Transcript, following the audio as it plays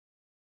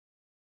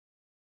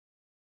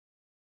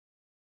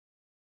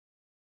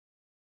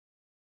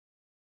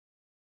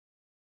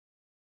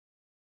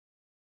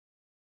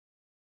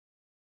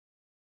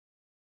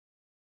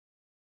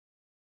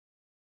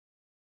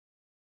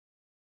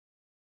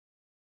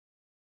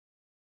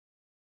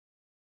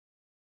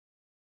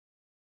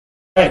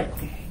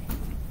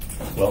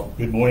Well,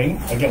 good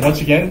morning. Once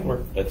again,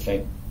 we're at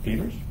St.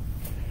 Peter's,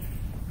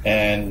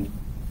 and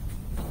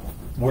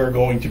we're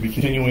going to be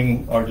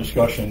continuing our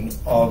discussion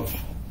of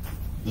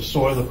the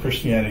soil of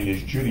Christianity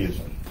is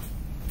Judaism.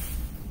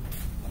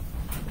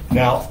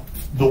 Now,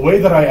 the way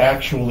that I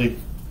actually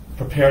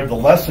prepared the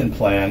lesson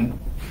plan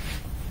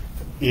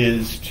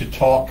is to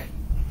talk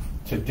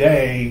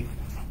today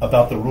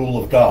about the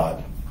rule of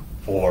God,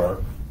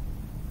 or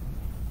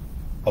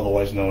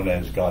otherwise known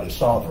as God is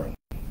sovereign.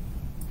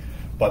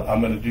 But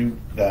I'm going to do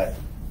that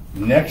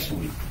next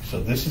week.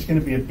 So this is going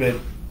to be a bit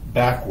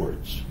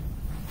backwards.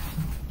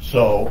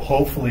 So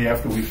hopefully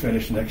after we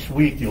finish next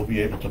week, you'll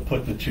be able to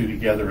put the two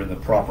together in the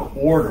proper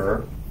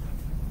order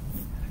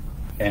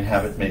and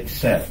have it make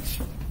sense.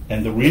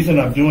 And the reason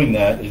I'm doing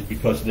that is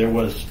because there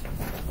was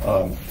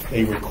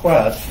a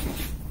request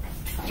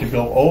to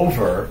go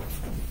over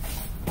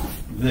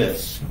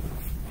this,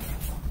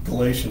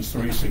 Galatians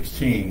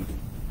 3:16,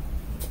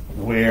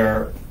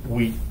 where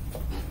we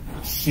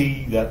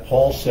see that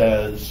Paul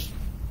says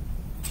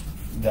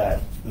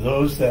that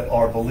those that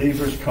are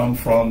believers come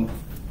from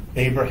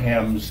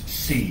Abraham's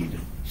seed,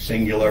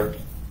 singular,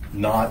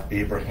 not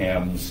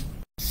Abraham's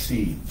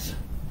seeds.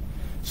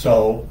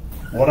 So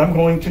what I'm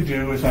going to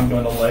do is I'm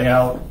going to lay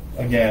out,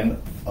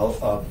 again,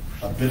 a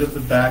bit of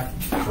the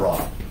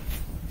backdrop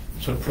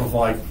to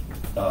provide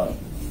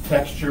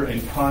texture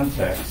and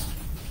context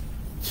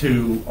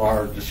to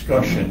our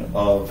discussion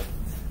of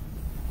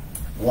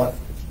what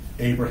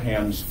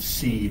Abraham's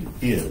seed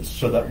is,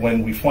 so that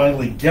when we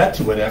finally get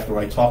to it after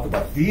I talk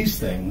about these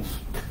things,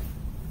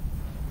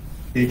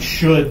 it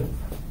should,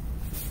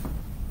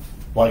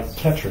 like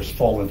Tetris,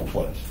 fall into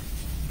place.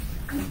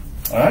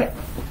 All right?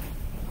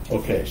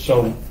 Okay,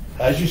 so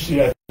as you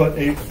see, I put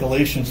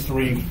Galatians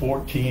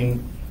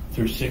 3:14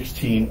 through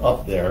 16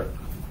 up there.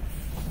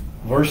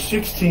 Verse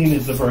 16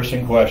 is the verse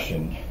in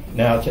question.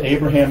 Now to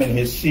Abraham and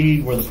his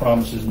seed were the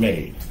promises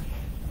made.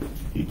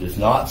 He does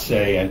not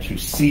say, and to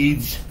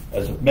seeds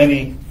as of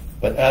many,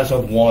 but as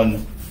of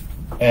one,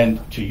 and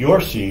to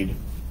your seed,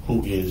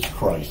 who is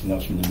Christ. And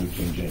that's from the New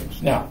King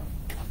James. Now,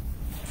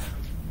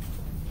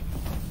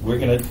 we're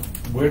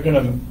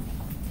gonna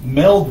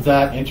meld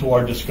that into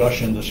our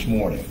discussion this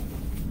morning.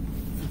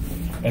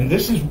 And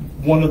this is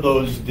one of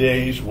those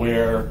days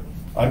where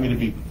I'm going to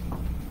be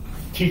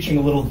teaching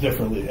a little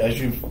differently.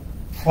 As you've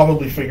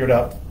probably figured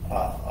out,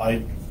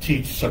 I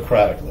teach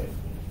Socratically.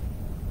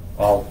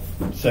 I'll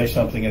say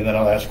something and then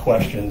I'll ask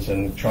questions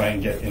and try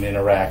and get an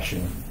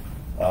interaction.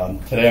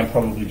 Today I'm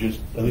probably just,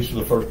 at least for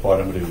the first part,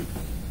 I'm going to be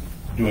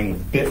doing a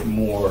bit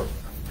more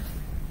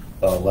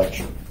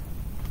lecture.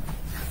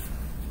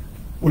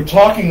 We're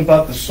talking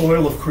about the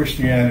soil of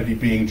Christianity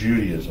being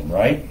Judaism,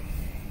 right?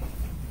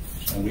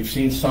 And we've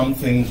seen some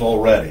things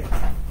already.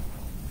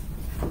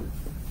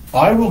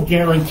 I will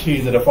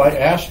guarantee that if I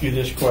ask you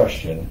this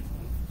question,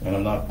 and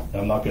I'm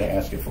not going to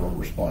ask it for a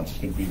response, it's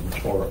going to be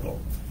rhetorical.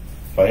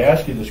 If I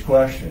ask you this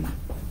question,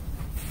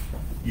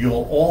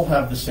 you'll all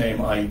have the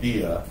same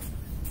idea,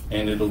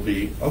 and it'll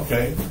be,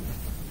 okay,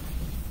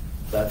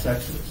 that's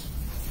Exodus.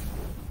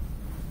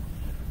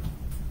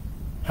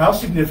 How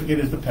significant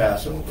is the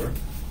Passover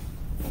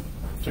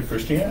to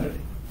Christianity?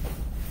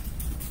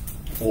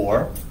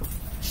 Or,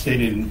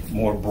 stated in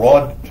more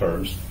broad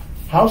terms,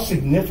 how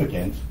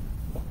significant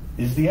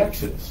is the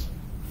Exodus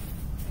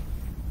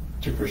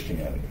to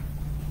Christianity?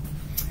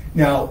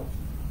 Now,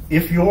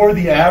 if you're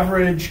the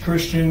average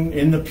Christian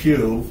in the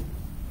pew,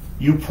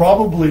 you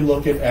probably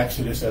look at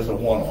Exodus as a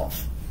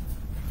one-off.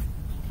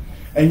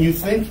 And you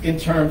think in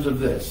terms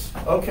of this,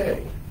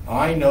 okay,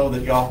 I know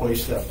that Yahweh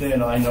stepped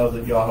in, I know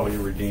that Yahweh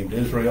redeemed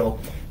Israel,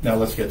 now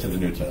let's get to the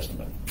New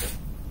Testament.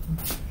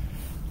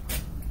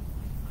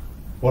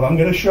 What I'm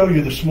going to show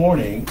you this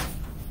morning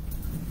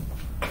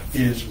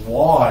is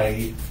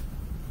why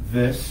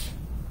this,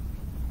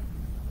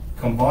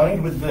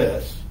 combined with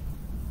this,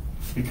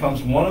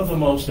 becomes one of the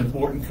most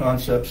important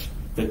concepts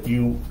that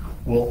you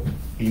will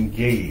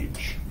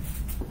engage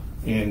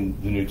in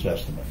the New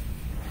Testament.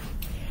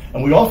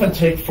 And we often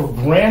take for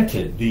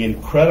granted the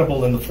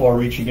incredible and the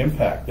far-reaching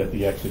impact that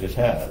the Exodus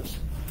has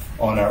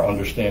on our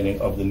understanding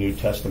of the New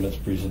Testament's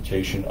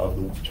presentation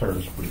of the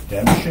terms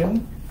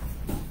redemption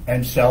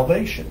and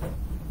salvation.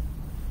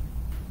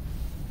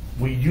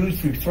 We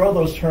throw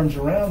those terms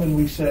around and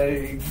we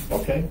say,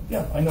 okay,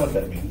 yeah, I know what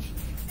that means.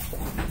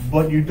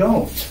 But you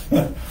don't,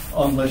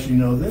 unless you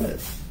know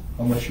this,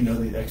 unless you know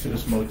the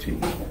Exodus motif.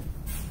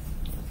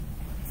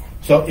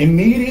 So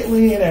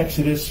immediately in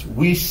Exodus,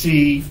 we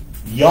see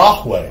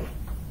Yahweh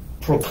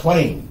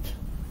proclaimed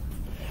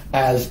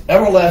as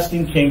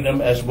everlasting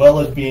kingdom, as well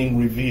as being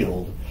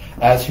revealed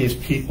as his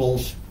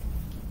people's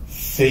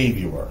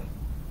Savior.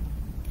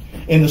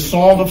 In the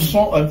Song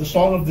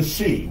of the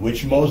Sea,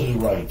 which Moses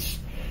writes,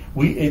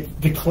 it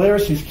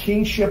declares his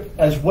kingship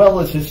as well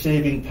as his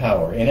saving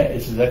power. And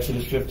this is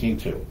Exodus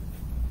 15:2.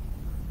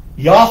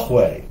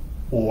 Yahweh,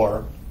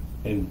 or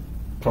in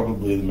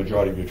probably the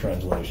majority of your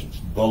translations,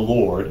 the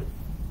Lord,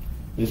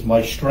 is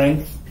my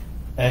strength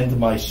and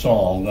my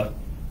song,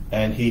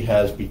 and he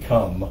has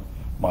become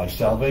my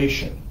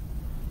salvation.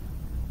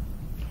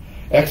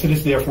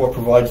 Exodus, therefore,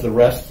 provides the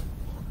rest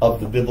of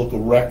the biblical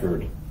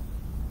record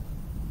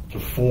to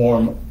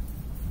form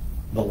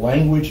the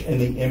language and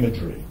the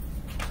imagery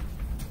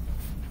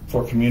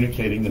for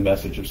communicating the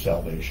message of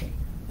salvation.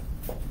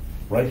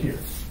 Right here.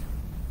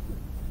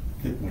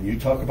 When you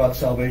talk about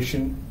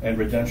salvation and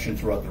redemption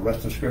throughout the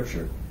rest of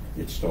Scripture,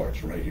 it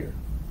starts right here.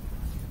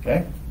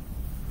 Okay?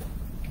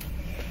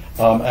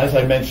 As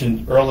I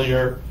mentioned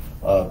earlier,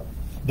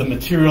 the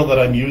material that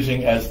I'm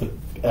using as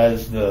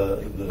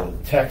the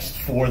text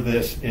for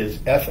this is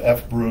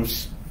F.F.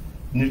 Bruce,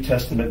 New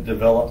Testament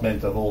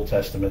Development of Old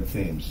Testament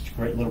Themes. It's a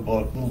great little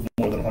book, a little bit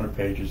more than 100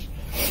 pages.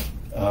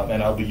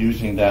 And I'll be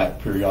using that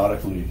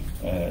periodically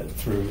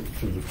through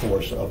the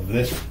course of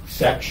this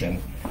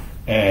section.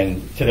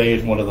 And today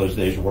is one of those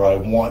days where I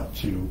want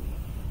to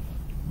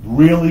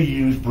really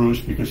use Bruce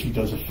because he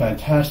does a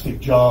fantastic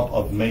job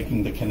of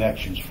making the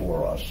connections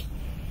for us.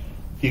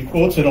 He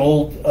quotes an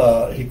old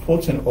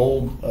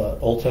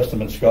Old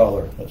Testament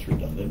scholar, that's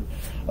redundant,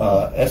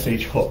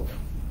 S.H. Hook,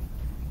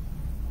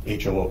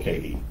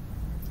 H-O-O-K-E.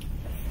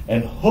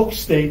 And Hook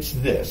states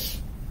this,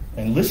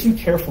 and listen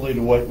carefully to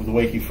the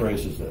way he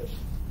phrases this.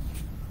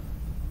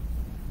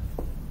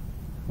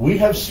 We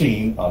have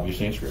seen,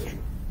 obviously in Scripture,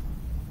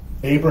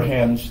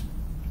 Abraham's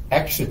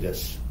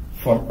exodus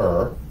from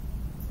Ur,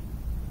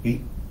 the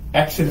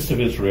exodus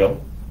of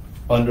Israel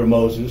under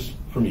Moses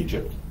from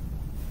Egypt,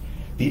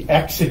 the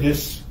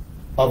exodus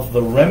of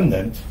the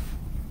remnant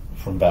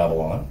from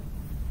Babylon,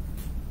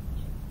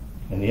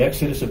 and the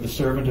exodus of the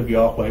servant of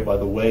Yahweh by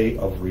the way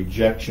of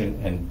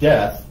rejection and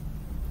death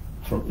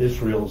from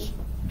Israel's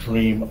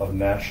dream of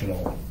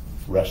national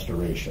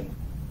restoration.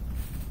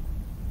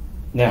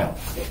 Now,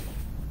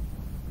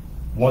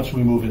 once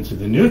we move into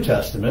the New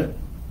Testament,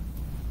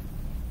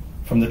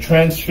 from the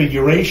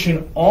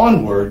Transfiguration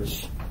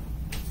onwards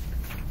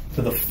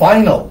to the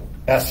final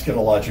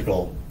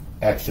eschatological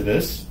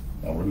exodus.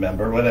 Now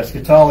remember what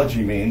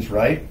eschatology means,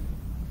 right?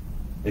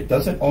 It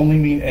doesn't only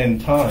mean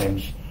end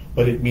times,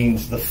 but it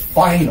means the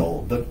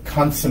final, the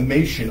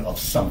consummation of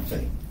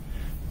something.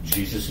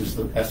 Jesus is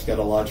the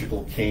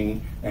eschatological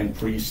king and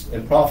priest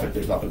and prophet.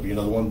 There's not going to be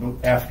another one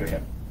after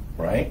him,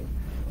 right?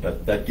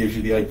 That gives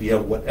you the idea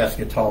of what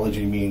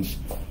eschatology means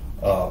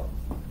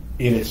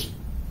in its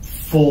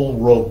full,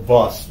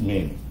 robust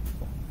meaning.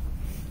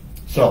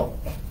 So,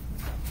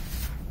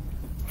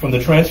 from the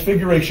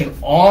Transfiguration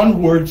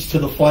onwards to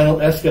the final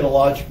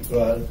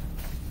eschatological,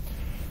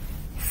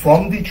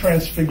 from the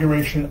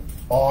Transfiguration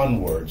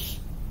onwards,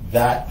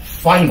 that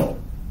final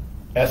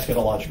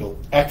eschatological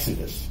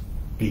exodus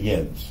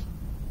begins.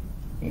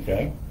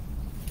 Okay?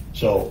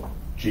 So,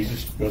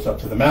 Jesus goes up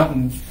to the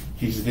mountain.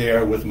 He's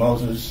there with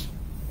Moses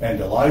and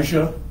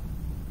Elijah.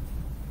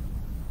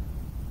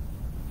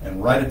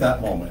 And right at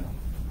that moment,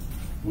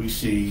 we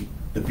see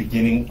the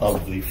beginning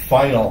of the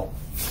final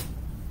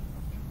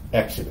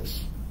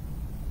exodus.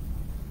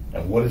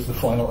 And what is the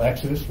final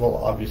exodus? Well,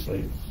 obviously,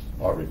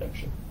 it's our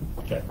redemption.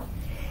 Okay.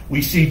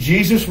 We see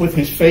Jesus with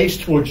his face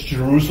towards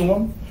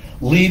Jerusalem,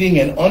 leading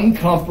an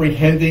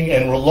uncomprehending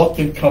and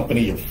reluctant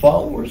company of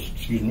followers,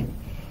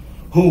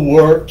 who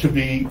were to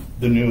be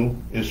the new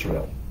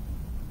Israel.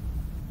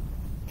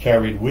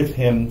 Carried with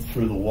him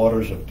through the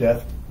waters of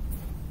death,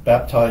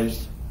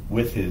 baptized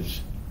with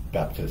his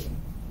baptism.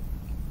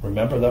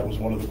 Remember, that was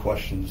one of the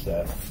questions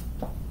that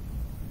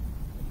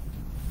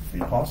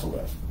the apostle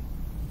asked.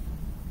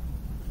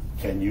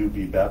 Can you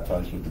be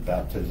baptized with the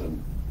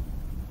baptism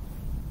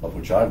of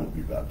which I will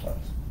be baptized?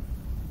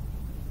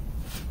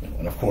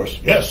 And of course,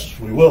 yes,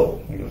 we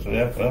will. He goes,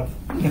 yeah, well,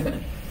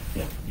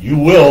 yeah, you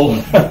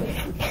will,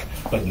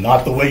 but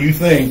not the way you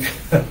think.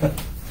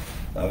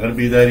 Not going to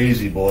be that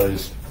easy,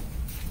 boys.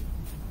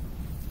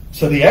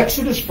 So the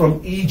exodus from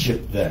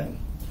Egypt, then,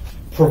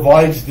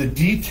 provides the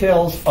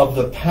details of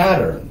the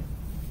pattern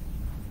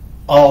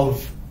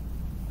of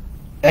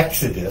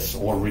exodus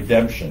or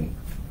redemption,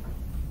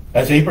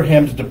 as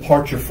Abraham's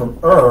departure from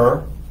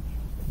Ur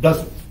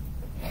doesn't.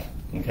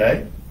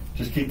 Okay?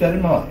 Just keep that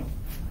in mind.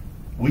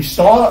 We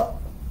saw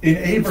in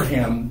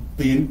Abraham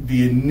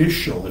the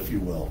initial, if you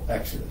will,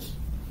 exodus.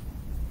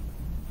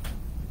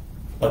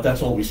 But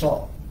that's all we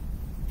saw.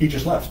 He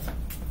just left.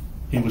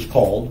 He was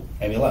called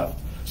and he left.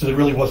 So there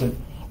really wasn't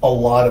a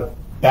lot of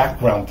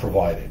background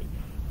provided.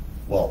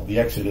 Well, the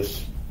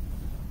Exodus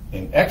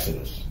in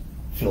Exodus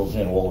fills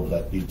in all of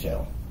that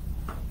detail.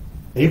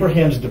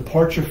 Abraham's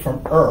departure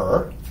from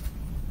Ur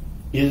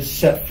is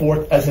set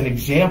forth as an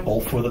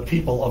example for the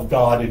people of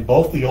God in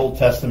both the Old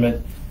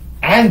Testament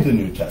and the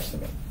New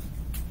Testament.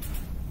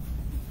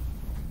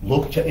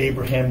 Look to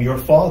Abraham your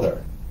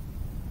father,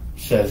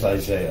 says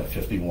Isaiah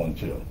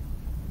 51:2.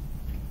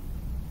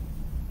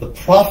 The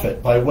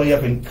prophet, by way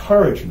of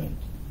encouragement,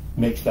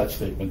 makes that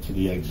statement to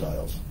the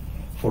exiles.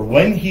 For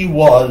when he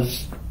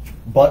was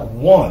but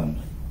one,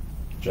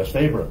 just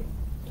Abram,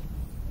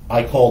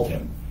 I called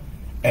him,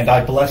 and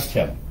I blessed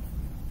him,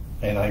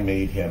 and I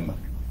made him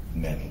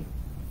many.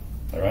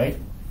 All right?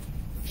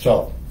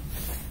 So,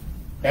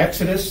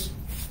 Exodus,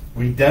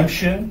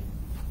 redemption,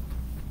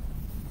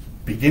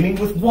 beginning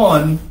with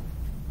one,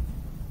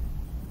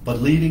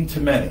 but leading to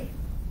many.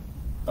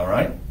 All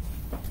right?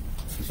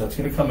 Because that's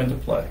going to come into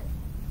play.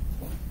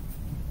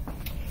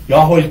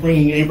 Yahweh is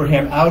bringing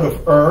Abraham out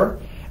of Ur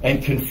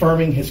and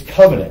confirming his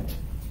covenant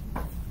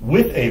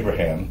with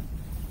Abraham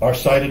are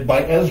cited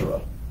by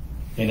Ezra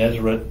in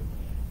Nehemiah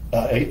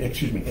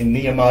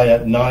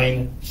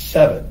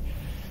 9:7.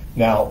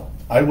 Now,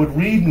 I would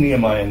read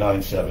Nehemiah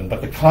 9:7,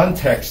 but the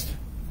context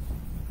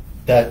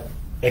that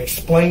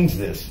explains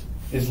this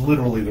is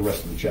literally the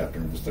rest of the chapter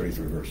in those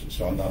 33 verses.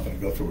 So I'm not going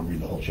to go through and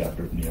read the whole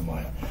chapter of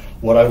Nehemiah.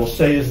 What I will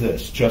say is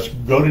this. Just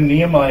go to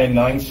Nehemiah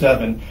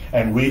 9:7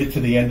 and read it to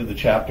the end of the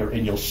chapter,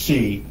 and you'll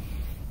see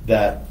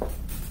that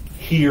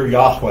here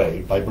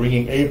Yahweh, by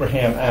bringing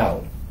Abraham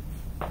out,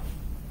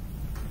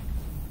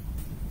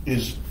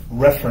 is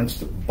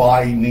referenced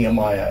by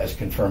Nehemiah as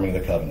confirming the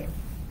covenant.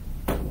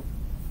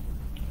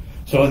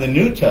 So in the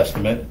New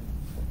Testament,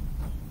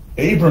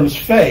 Abraham's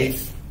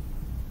faith,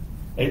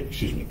 and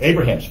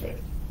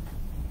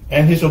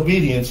his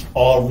obedience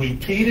are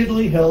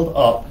repeatedly held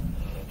up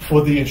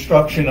for the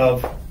instruction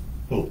of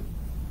who?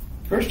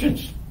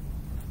 Christians.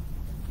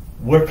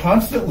 We're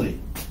constantly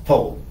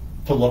told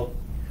to look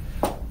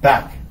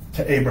back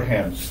to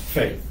Abraham's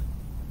faith.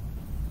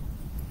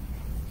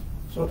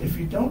 So if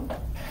you don't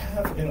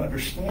have an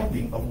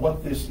understanding of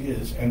what this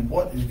is and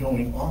what is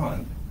going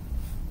on,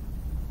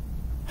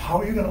 how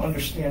are you going to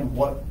understand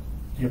what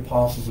the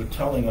apostles are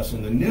telling us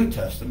in the New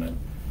Testament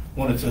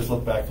when it says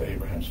look back to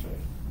Abraham's faith?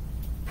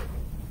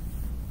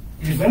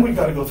 Because then we've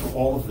got to go through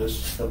all of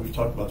this that we've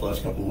talked about the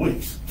last couple of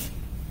weeks.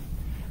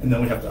 And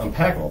then we have to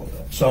unpack all of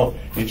that. So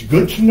it's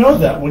good to know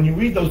that when you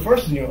read those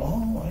verses and you go,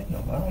 oh, I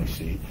know, now I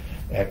see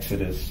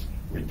Exodus,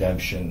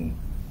 redemption,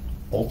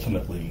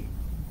 ultimately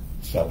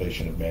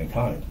salvation of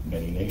mankind,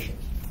 many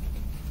nations.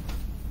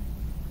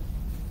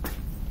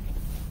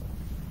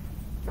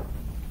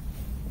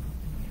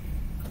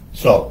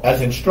 So,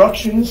 as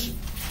instructions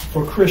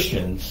for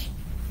Christians,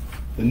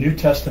 the New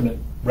Testament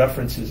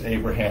references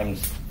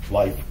Abraham's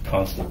life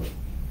constantly.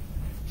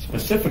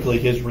 Specifically,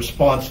 his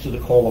response to the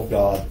call of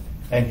God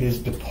and his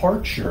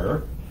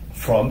departure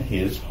from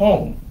his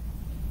home.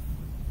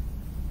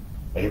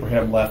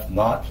 Abraham left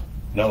not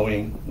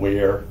knowing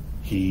where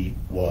he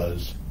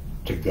was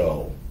to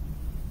go.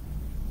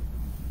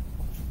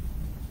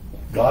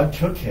 God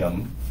took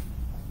him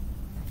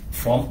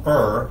from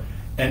Ur,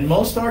 and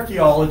most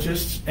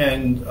archaeologists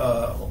and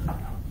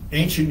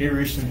ancient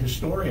Near Eastern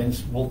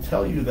historians will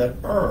tell you that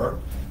Ur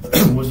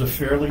was a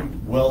fairly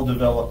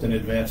well-developed and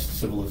advanced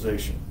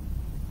civilization.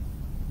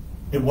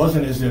 It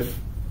wasn't as if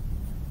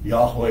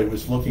Yahweh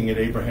was looking at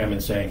Abraham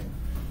and saying,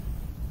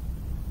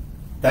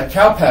 that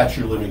cow patch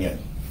you're living in,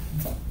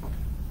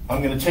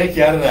 I'm going to take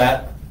you out of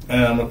that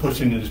and I'm going to put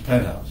you into this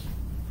penthouse.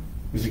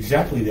 It was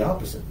exactly the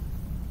opposite.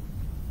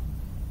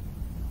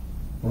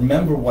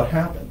 Remember what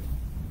happened.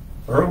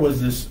 Ur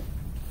was this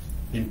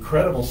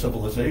incredible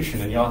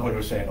civilization, and Yahweh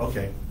was saying,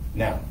 okay,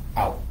 now,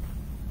 out.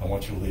 I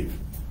want you to leave.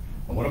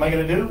 And what am I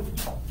going to do?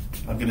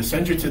 I'm going to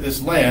send you to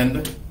this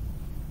land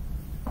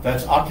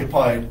that's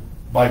occupied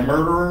by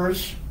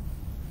murderers,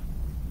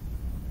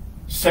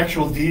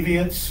 sexual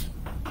deviants,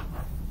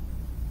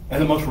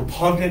 and the most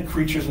repugnant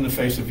creatures in the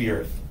face of the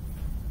earth.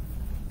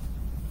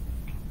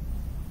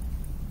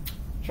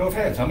 Show of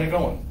hands, how many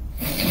going?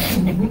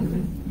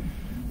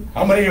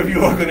 How many of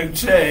you are going to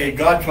say,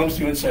 God comes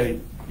to you and say,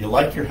 you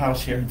like your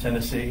house here in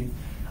Tennessee?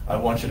 I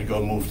want you to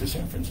go move to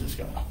San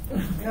Francisco.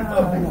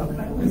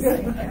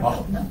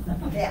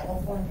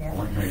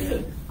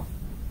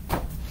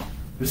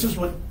 This is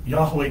what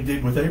Yahweh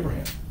did with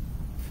Abraham.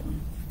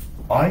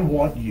 I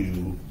want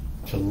you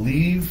to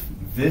leave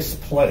this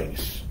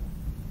place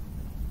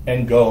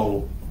and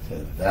go to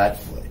that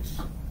place.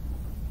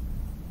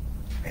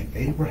 And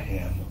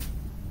Abraham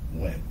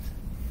went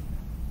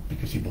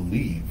because he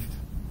believed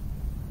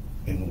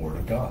in the Word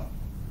of God.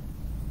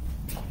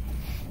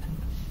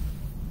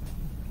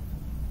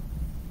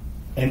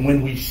 And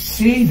when we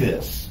see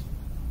this,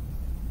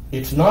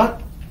 it's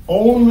not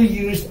only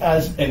used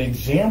as an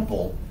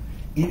example,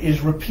 it is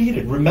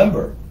repeated.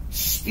 Remember,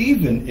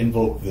 Stephen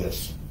invoked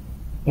this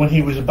when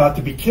he was about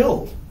to be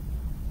killed.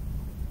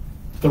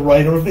 The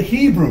writer of the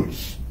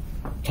Hebrews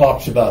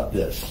talks about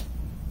this,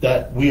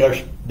 that we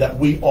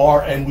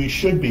are and we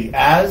should be,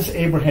 as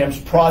Abraham's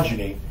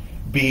progeny,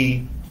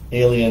 be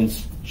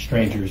aliens,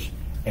 strangers,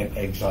 and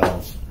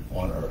exiles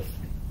on earth.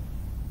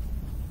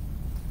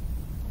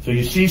 So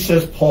you see,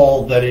 says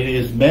Paul, that it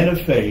is men of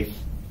faith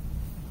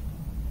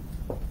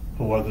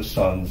who are the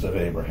sons of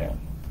Abraham.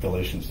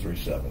 Galatians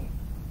 3:7.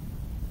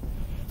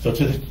 So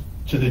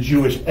to the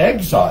Jewish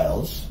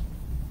exiles,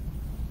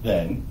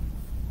 then,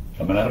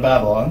 coming out of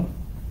Babylon,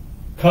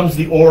 comes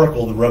the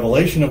oracle, the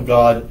revelation of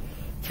God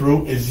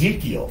through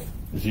Ezekiel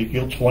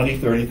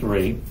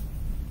 20:33,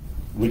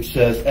 which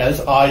says,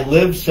 as I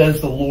live, says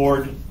the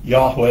Lord,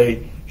 Yahweh,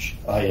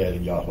 I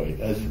added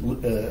Yahweh,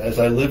 as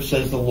I live,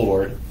 says the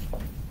Lord,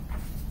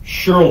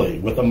 surely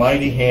with a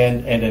mighty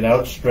hand and an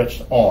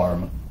outstretched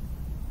arm,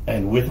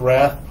 and with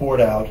wrath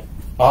poured out,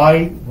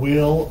 I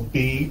will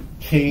be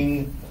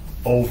king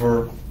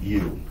over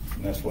you.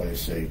 And that's why I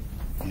say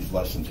these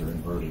lessons are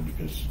inverted,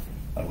 because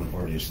We've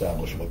already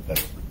established what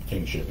that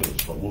kingship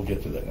is, but we'll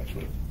get to that next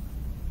week.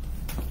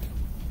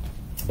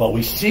 But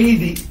we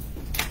see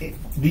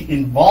the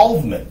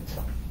involvement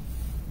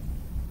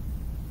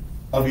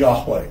of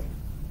Yahweh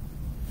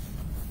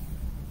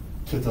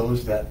to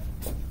those that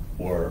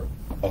were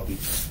of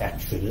the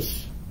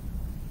Exodus,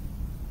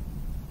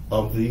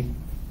 of the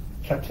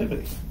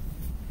captivity.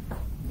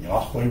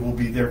 Yahweh will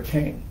be their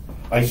king.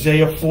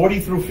 Isaiah 40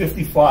 through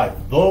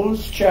 55,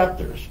 those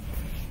chapters.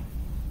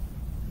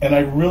 And I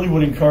really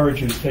would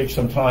encourage you to take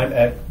some time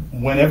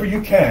whenever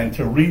you can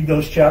to read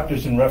those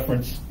chapters in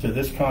reference to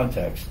this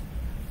context,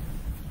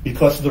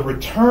 because the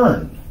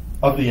return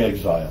of the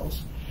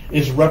exiles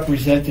is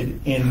represented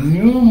in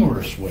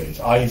numerous ways.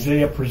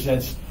 Isaiah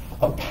presents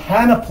a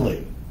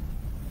panoply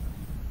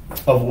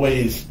of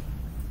ways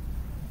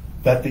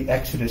that the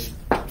Exodus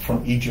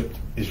from Egypt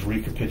is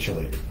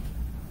recapitulated.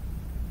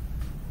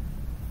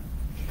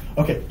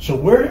 Okay, so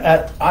we're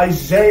at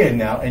Isaiah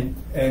now,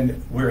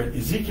 and we're at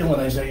Ezekiel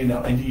and Isaiah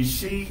now, and do you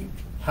see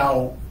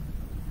how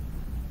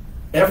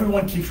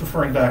everyone keeps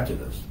referring back to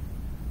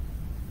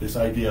this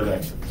idea of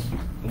Exodus?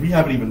 We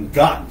haven't even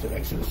gotten to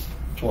Exodus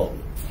 12.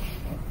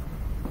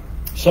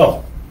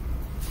 So,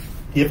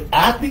 if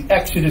at the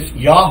Exodus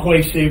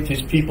Yahweh saved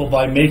his people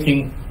by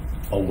making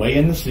a way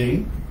in the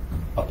sea,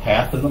 a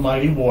path in the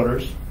mighty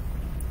waters,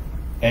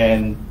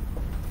 and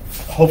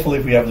hopefully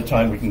if we have the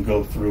time we can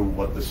go through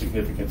what the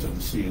significance of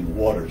the sea and the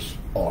waters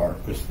are,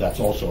 because that's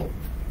also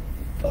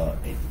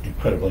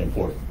incredibly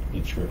important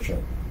in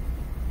Scripture.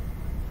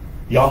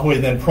 Yahweh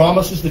then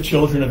promises the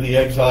children of the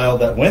exile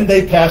that when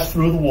they pass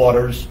through the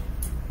waters,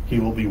 he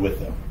will be with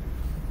them.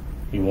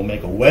 He will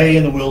make a way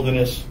in the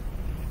wilderness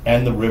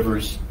and the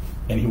rivers,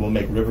 and he will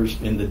make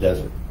rivers in the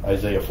desert.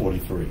 Isaiah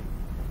 43,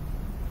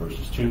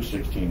 verses 2,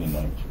 16, and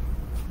 19.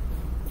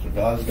 So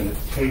God is going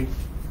to take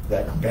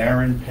that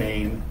barren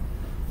pain,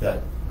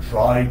 that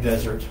dry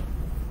desert,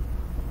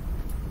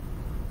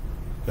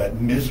 that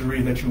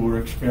misery that you were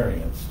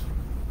experienced,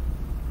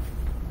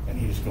 and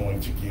he is going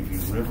to give you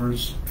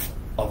rivers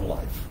of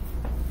life.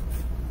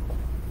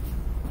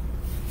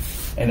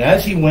 And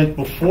as he went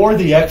before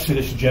the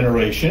Exodus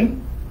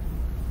generation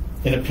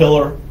in a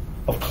pillar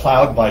of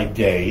cloud by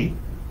day,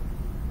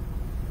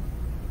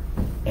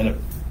 and a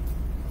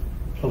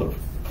pillar of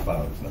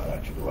cloud is not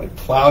actually right,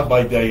 cloud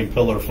by day and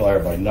pillar of fire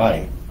by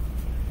night,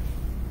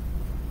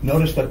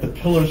 notice that the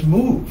pillars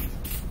moved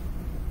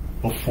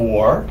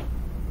before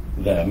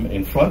them,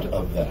 in front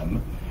of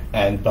them,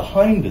 and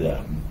behind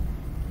them.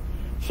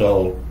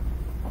 So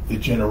the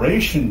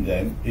generation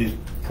then is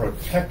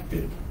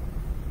protected.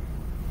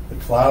 The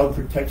cloud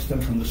protects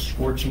them from the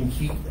scorching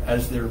heat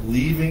as they're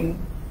leaving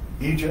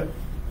Egypt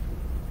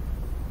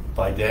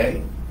by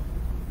day.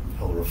 The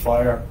pillar of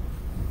fire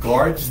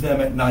guards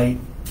them at night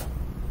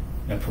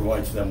and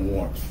provides them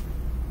warmth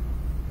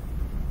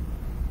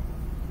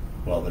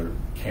while they're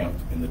camped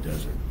in the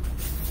desert.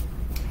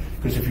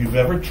 Because if you've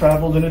ever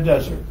traveled in a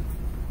desert,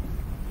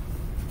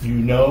 you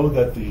know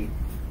that the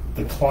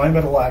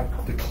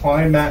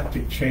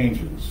climatic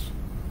changes,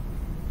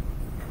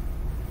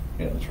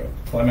 yeah, that's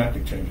right, the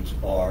climatic changes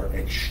are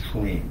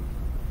extreme.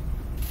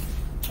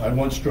 I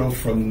once drove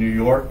from New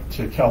York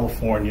to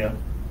California,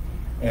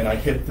 and I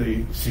hit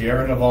the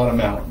Sierra Nevada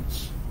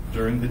mountains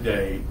during the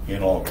day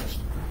in August.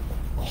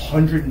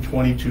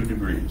 122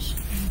 degrees.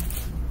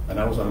 And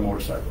I was on a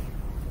motorcycle.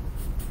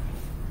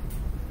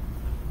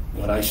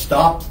 When I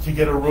stopped to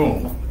get a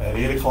room at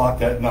 8 o'clock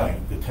that night,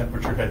 the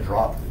temperature had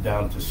dropped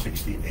down to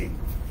 68.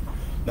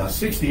 Now,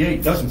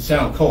 68 doesn't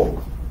sound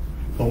cold,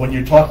 but when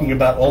you're talking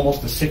about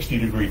almost a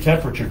 60-degree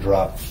temperature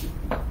drop,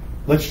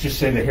 let's just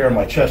say the hair on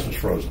my chest was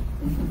frozen.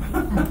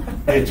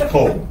 It's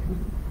cold.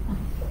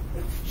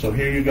 So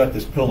here you got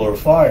this pillar of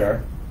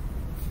fire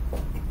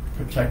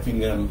protecting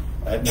them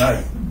at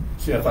night.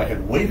 See, if I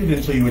had waited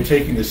until you were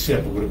taking a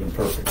sip, it would have been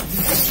perfect.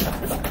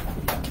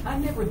 I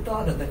never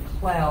thought of the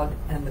cloud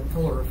and the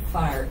pillar of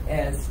fire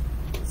as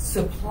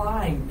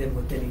supplying them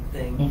with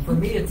anything. Mm-hmm. For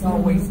me, it's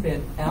always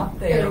been out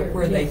there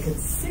where they could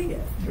see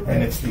it.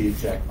 And it's the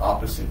exact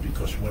opposite,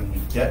 because when we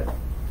get,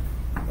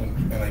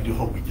 and I do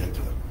hope we get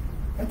to it,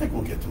 I think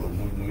we'll get to it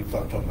when we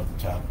talk about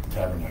the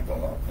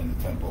tabernacle and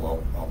the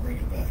temple. I'll bring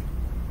it back.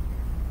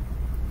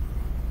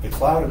 The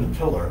cloud and the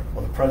pillar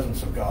are the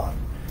presence of God,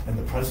 and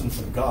the presence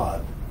of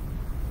God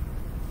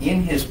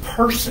in his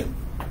person,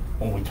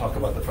 when we talk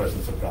about the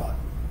presence of God,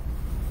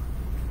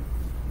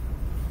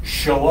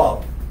 show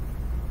up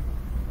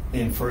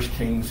in 1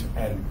 Kings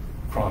and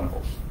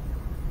Chronicles.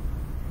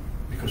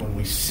 Because when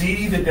we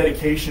see the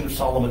dedication of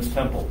Solomon's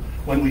temple,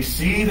 when we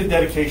see the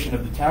dedication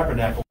of the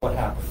tabernacle, what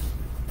happens?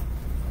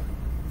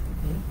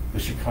 The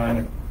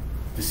Shekinah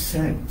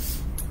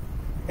descends.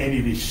 And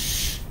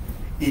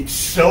it's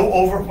so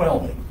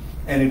overwhelming,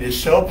 and it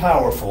is so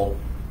powerful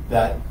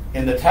that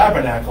in the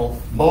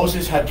tabernacle,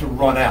 Moses had to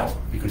run out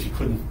because he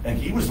couldn't, and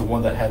he was the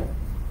one that had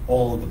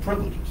all of the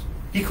privileges.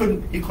 He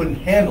couldn't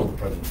handle the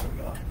presence of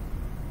God.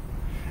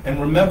 And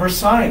remember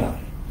Sinai.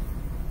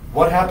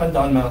 What happened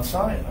on Mount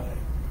Sinai?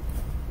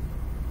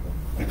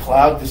 The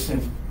cloud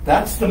descends.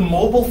 That's the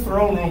mobile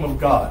throne room of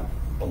God.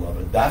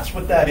 beloved. That's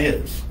what that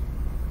is.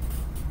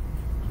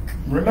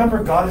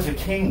 Remember, God is a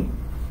king,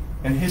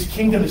 and his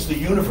kingdom is the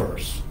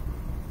universe.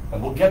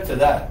 And we'll get to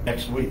that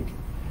next week.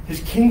 His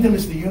kingdom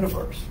is the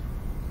universe.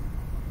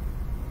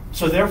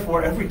 So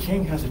therefore, every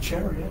king has a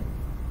chariot,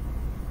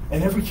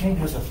 and every king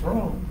has a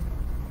throne.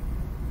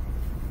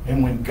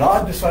 And when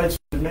God decides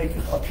to make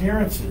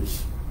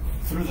appearances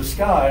through the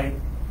sky,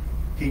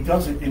 he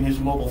does it in his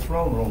mobile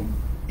throne room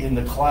in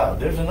the cloud.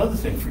 There's another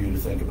thing for you to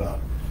think about.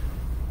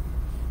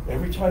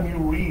 Every time you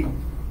read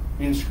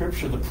in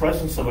Scripture the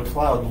presence of a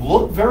cloud,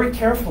 look very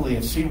carefully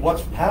and see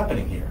what's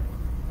happening here.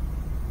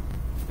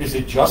 Is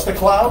it just a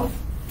cloud?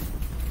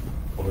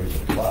 Or is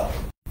it a cloud?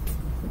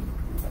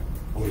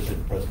 Or is it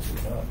the presence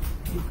of God?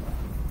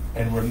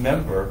 And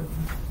remember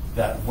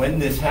that when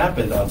this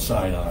happened on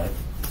Sinai,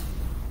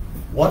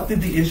 what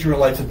did the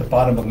Israelites at the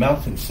bottom of the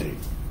mountain see?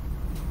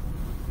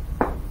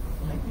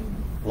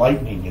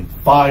 Lightning and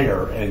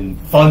fire and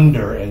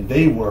thunder, and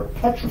they were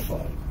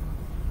petrified.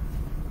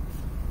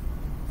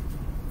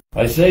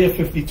 Isaiah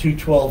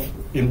 52:12,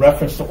 in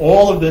reference to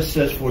all of this,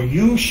 says, "For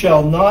you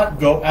shall not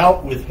go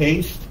out with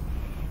haste,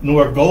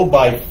 nor go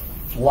by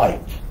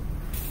flight,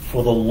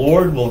 for the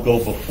Lord will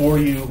go before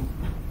you,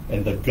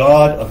 and the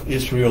God of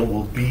Israel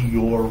will be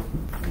your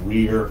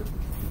rear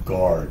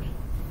guard."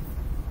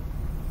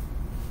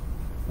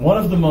 One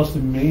of the most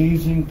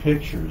amazing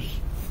pictures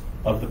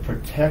of the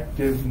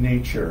protective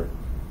nature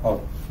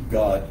of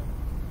God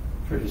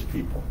for his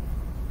people.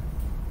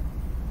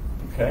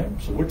 Okay?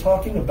 So we're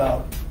talking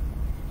about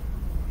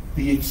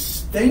the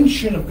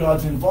extension of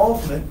God's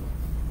involvement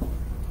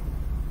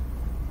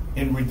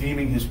in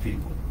redeeming his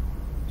people.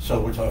 So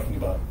we're talking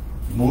about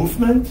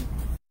movement.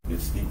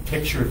 It's the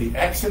picture of the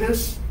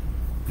Exodus.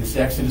 This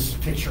Exodus is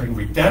picturing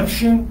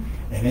redemption.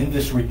 And in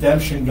this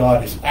redemption,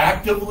 God is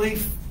actively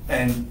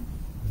and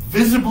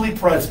visibly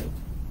present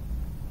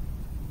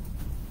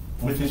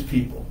with his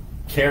people,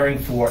 caring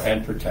for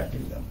and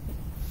protecting them.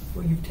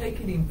 Well, you've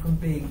taken him from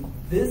being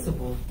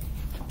visible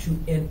to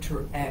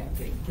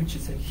interacting, which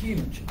is a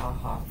huge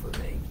aha for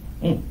me.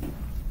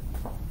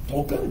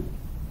 Well, good.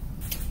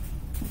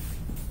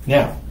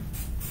 Now,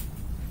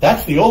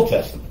 that's the Old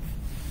Testament.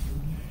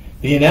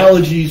 The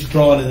analogies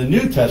drawn in the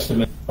New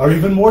Testament are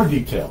even more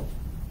detailed,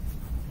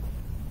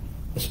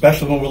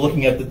 especially when we're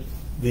looking at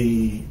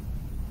the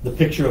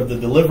picture of the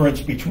deliverance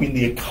between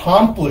the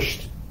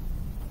accomplished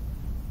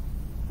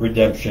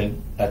redemption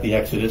at the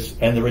Exodus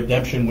and the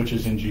redemption which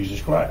is in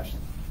Jesus Christ.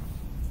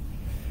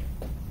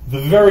 The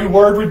very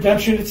word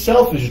redemption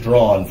itself is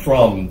drawn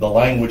from the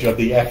language of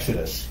the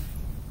Exodus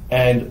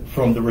and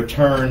from the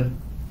return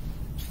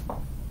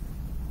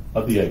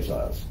of the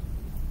exiles.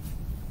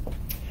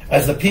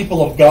 As the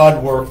people of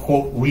God were,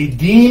 quote,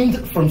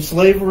 redeemed from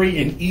slavery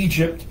in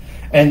Egypt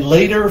and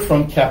later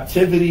from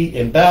captivity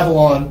in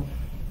Babylon,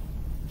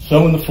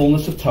 so in the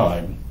fullness of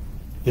time,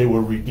 they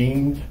were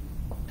redeemed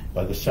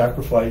by the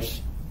sacrifice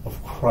of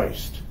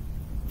Christ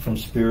from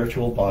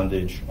spiritual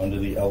bondage under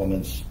the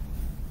elements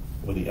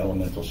or the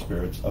elemental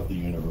spirits of the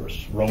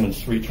universe.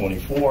 Romans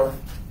 3:24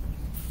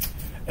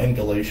 and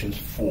Galatians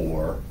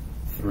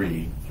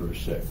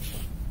 4:3-6.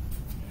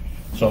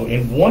 So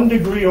in one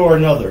degree or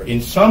another,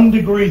 in some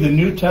degree, the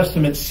New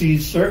Testament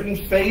sees certain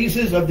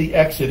phases of the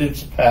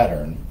Exodus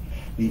pattern,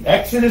 the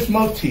Exodus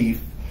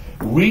motif,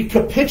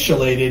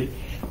 recapitulated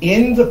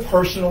in the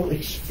personal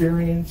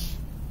experience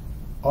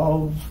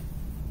of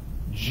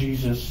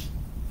Jesus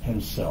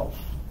himself.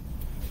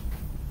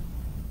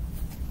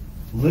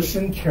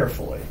 Listen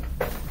carefully.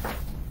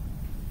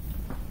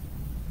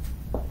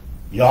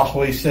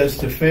 Yahweh says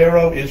to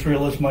Pharaoh,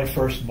 Israel is my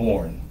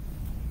firstborn.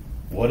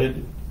 What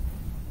did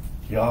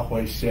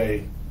Yahweh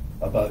say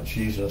about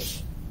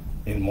Jesus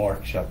in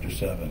Mark chapter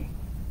 7?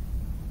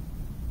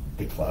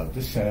 The cloud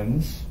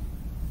descends,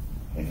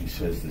 and he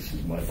says, this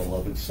is my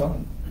beloved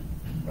son,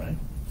 right?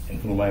 In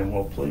whom I am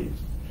well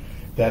pleased.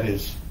 That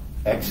is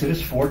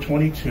Exodus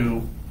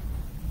 4:22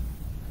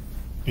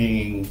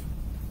 being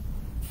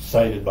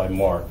cited by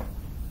Mark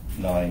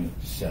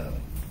 9:7.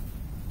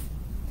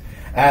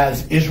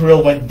 As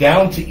Israel went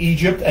down to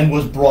Egypt and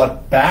was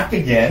brought back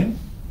again,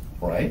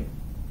 right?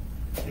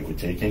 They were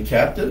taken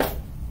captive,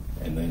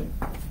 and then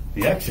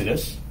the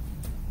Exodus.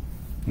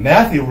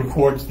 Matthew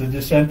records the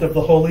descent of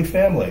the Holy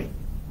Family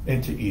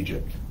into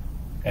Egypt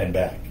and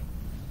back,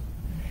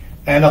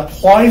 and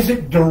applies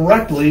it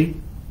directly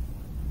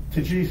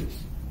to Jesus.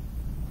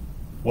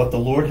 What the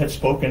Lord had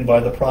spoken by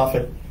the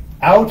prophet,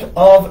 out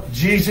of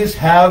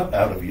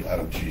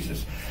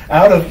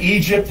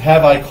Egypt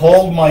have I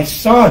called my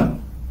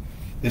son.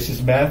 This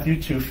is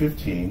Matthew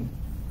 2:15,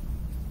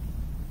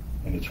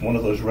 and it's one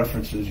of those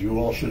references you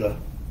all should have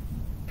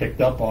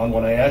picked up on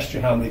when I asked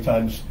you how many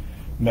times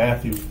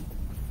Matthew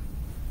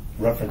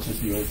references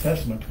the Old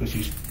Testament, because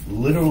he's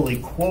literally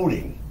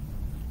quoting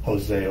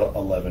Hosea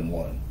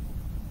 11:1.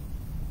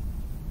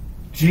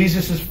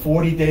 Jesus'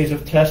 40 days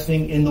of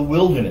testing in the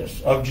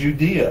wilderness of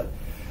Judea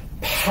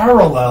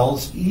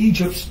parallels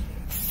Egypt's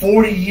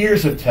 40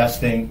 years of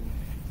testing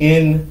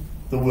in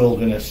the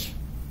wilderness,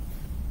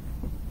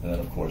 and then,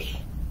 of course,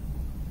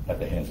 at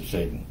the hands of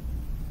Satan.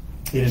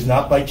 It is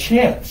not by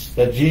chance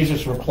that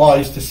Jesus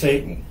replies to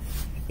Satan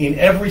in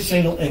every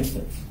single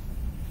instance.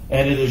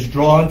 And it is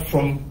drawn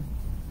from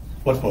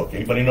what book?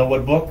 Anybody know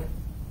what book?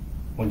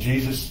 When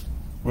Jesus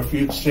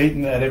refutes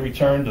Satan at every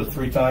turn, the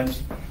 3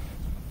 times.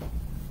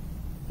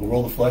 The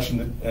world of flesh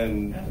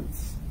and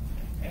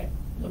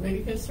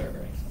Leviticus or...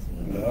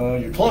 No,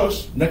 you're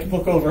close. Next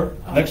book over.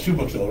 Next 2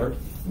 books over.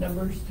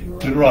 Numbers,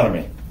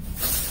 Deuteronomy.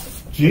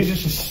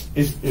 Jesus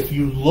is, if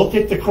you look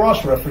at the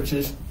cross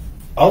references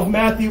of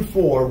Matthew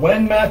 4,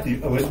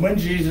 when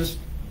Jesus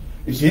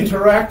is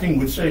interacting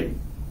with Satan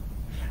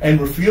and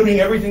refuting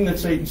everything that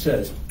Satan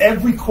says,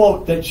 every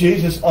quote that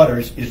Jesus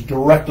utters is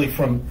directly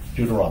from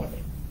Deuteronomy.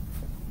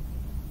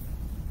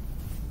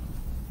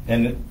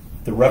 And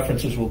the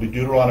references will be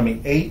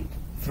Deuteronomy 8,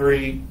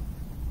 3,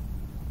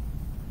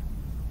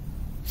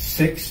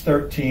 6,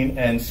 13,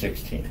 and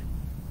 16.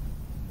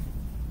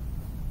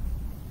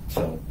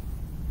 So,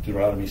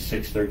 Deuteronomy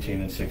 6,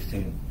 13, and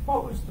 16.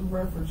 What was the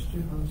reference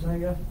to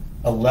Hosea?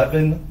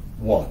 11:1.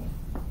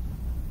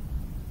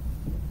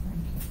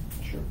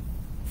 Sure.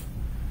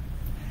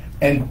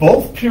 And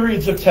both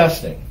periods of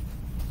testing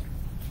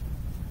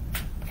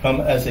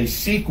come as a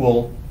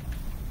sequel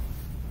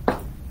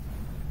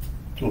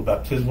to a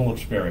baptismal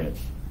experience.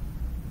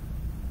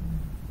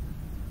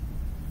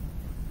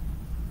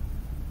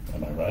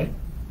 Am I right?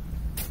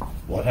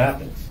 What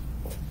happens?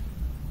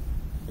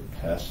 It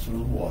passed through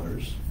the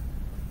waters,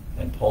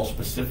 and Paul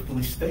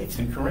specifically states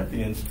in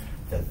Corinthians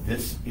that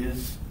this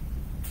is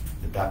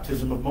the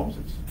baptism of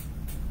Moses.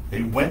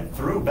 They went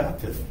through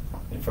baptism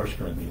in 1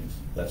 Corinthians.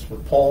 That's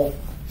what Paul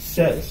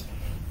says.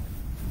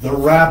 The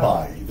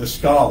rabbi, the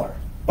scholar.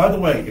 By the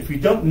way, if you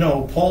don't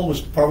know, Paul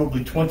was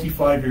probably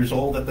 25 years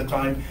old at the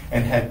time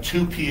and had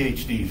 2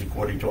 PhDs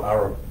according to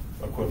our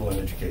equivalent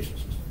education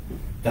system.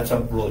 That's how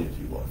brilliant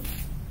he was.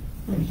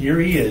 And here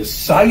he is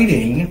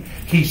citing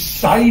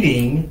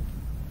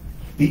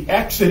the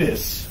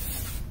Exodus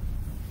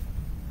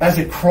as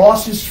it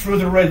crosses through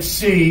the Red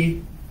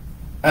Sea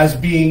as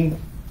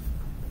being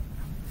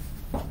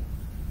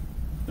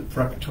the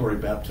preparatory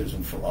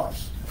baptism for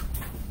us.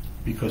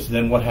 Because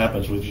then what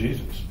happens with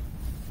Jesus?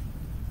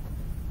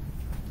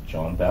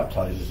 John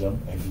baptizes him,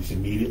 and he's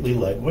immediately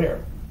led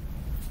where?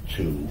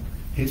 To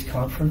his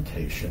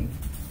confrontation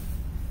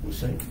with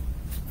Satan.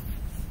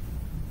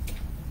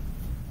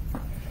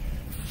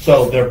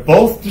 So they're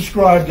both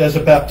described as a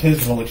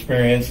baptismal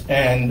experience,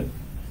 and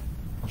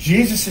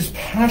Jesus'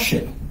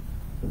 passion,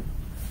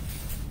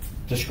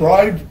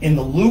 described in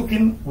the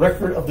Lucan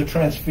record of the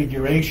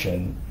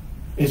Transfiguration,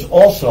 is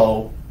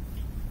also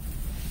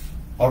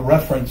a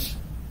reference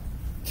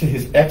to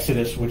his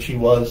exodus, which he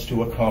was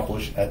to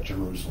accomplish at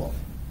Jerusalem.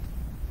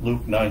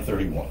 Luke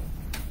 9:31.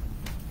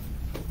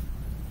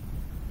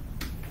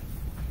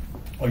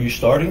 Are you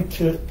starting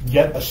to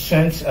get a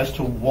sense as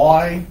to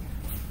why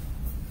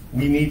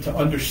we need to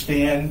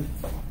understand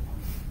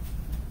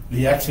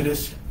the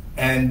Exodus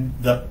and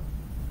the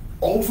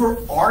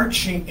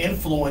overarching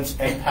influence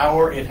and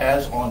power it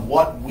has on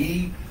what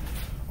we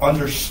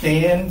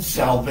understand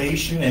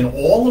salvation and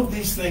all of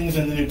these things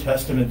in the New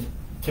Testament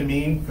to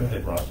mean? Go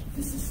ahead, Ross.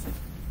 This is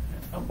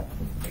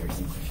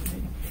embarrassing question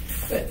maybe.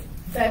 But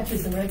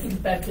baptism, when I think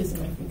of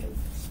baptism, I think of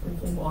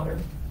sprinkling water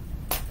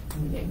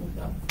in the name of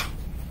God.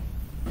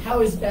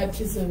 How is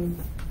baptism?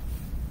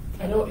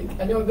 I know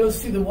it goes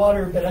through the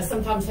water, but I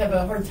sometimes have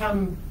a hard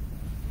time.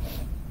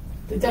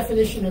 The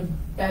definition of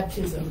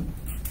baptism,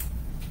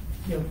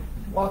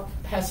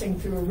 passing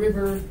through a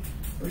river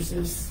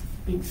versus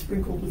being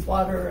sprinkled with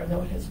water. I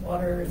know it has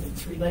water and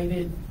it's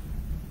related.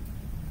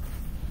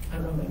 I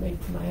don't know.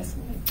 Am I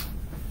asking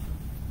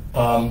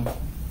that?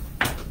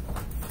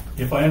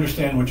 If I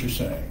understand what you're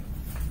saying,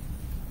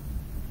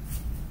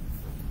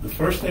 the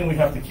first thing we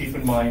have to keep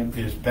in mind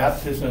is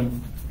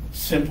baptism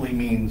simply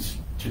means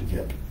to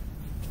dip.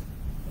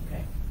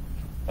 Okay.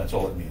 That's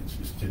all it means,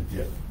 is to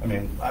dip. I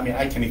mean,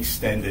 I can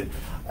extend it.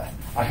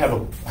 I have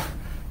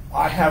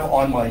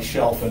on my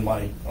shelf on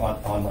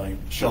my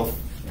shelf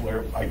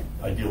where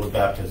I deal with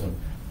baptism.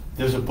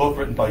 There's a book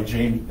written by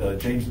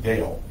James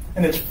Dale,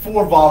 and it's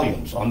 4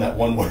 volumes on that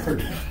one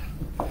word.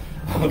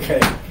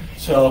 Okay,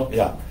 so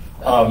yeah.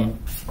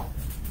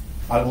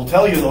 I will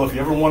tell you though, if you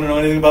ever want to know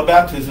anything about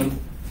baptism,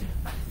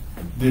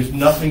 there's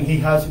nothing he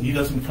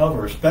doesn't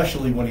cover,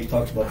 especially when he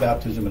talks about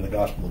baptism in the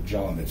Gospel of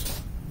John.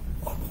 It's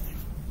unbelievable.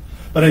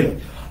 But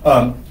anyway,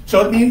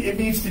 so it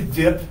means to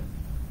dip.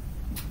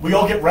 We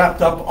all get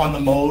wrapped up on the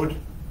mode.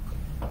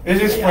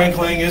 Is it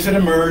sprinkling? Is it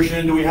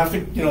immersion? Do we have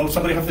to,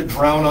 somebody have to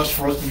drown us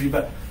for us to be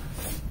baptized?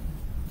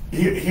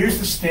 Here's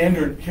the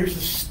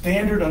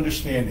standard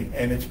understanding,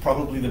 and it's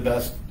probably the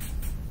best.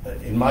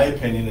 In my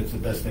opinion, it's the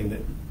best thing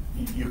that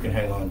you can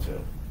hang on to.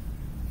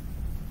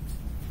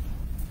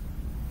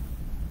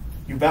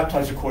 You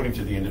baptize according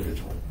to the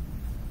individual.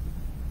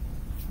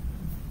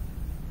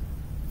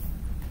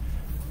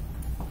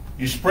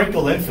 You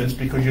sprinkle infants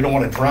because you don't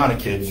want to drown a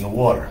kid in the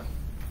water.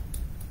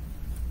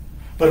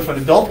 But if an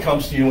adult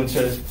comes to you and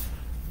says,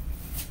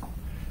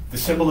 the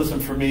symbolism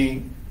for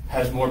me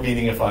has more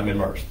meaning if I'm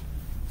immersed,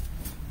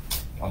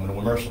 I'm going to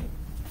immerse him.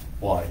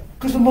 Why?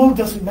 Because the mode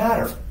doesn't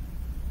matter.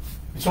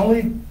 It's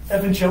only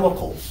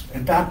evangelicals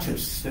and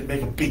Baptists that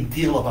make a big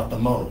deal about the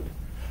mode.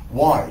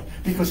 Why?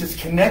 Because it's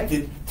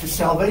connected to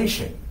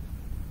salvation.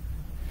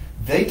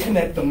 They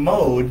connect the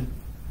mode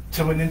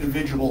to an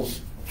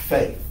individual's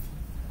faith.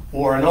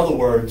 Or in other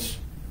words,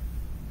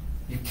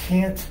 you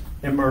can't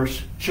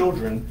immerse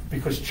children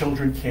because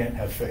children can't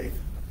have faith.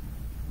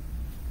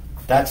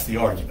 That's the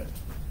argument.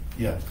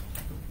 Yeah.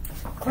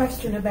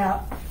 Question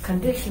about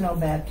conditional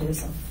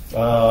baptism.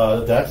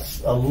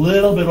 That's a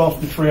little bit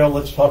off the trail.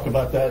 Let's talk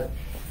about that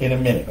in a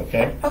minute,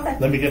 okay? Okay.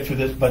 Let me get through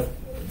this, but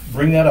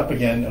bring that up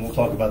again and we'll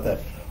talk about that.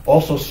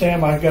 Also,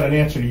 Sam, I've got an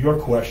answer to your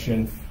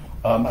question.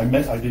 I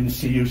didn't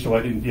see you, so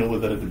I didn't deal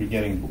with it at the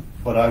beginning,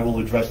 but I will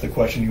address the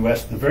question you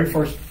asked the very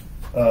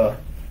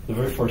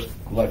first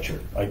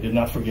lecture. I did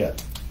not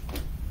forget.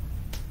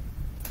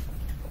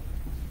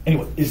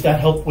 Anyway, is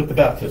that help with the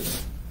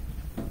baptism?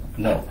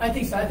 No. I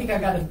think so. I think I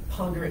got to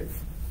ponder it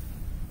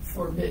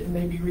for a bit and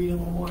maybe read a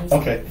little more.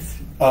 Okay.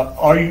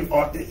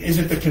 Is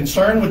it the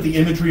concern with the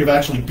imagery of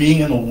actually being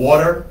in the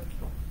water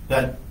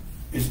that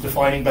is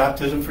defining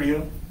baptism for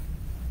you?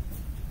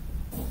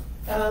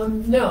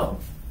 No.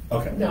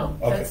 Okay. No,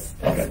 Okay.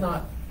 that's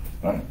not.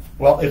 All right.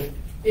 Well,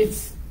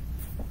 It's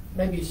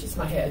maybe it's just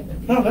my head.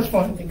 Maybe No, that's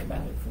fine. I can think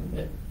about it for a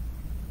bit.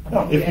 I'm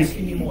no, if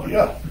asking you more.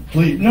 yeah,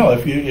 please. No,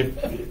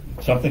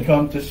 if something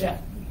comes, just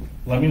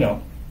let me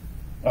know.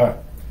 All right.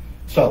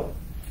 So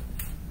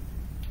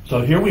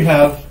here we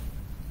have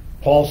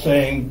Paul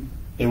saying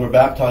they were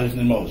baptized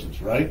in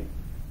Moses, right?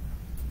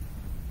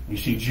 You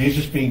see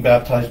Jesus being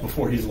baptized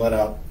before he's let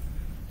out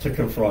to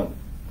confront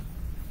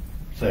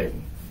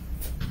Satan.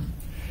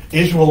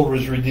 Israel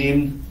was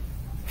redeemed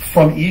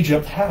from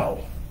Egypt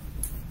how?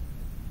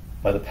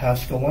 By the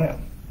Paschal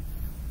Lamb.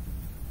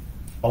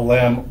 A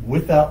lamb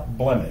without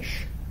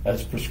blemish,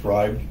 as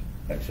prescribed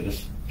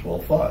Exodus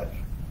 12:5.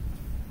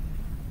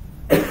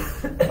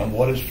 And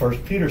what does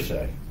 1 Peter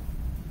say?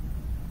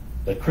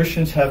 That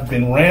Christians have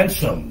been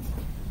ransomed,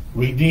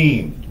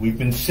 redeemed. We've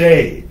been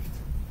saved.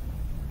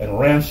 And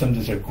ransomed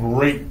is a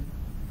great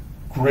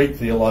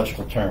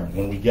theological term.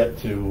 When we get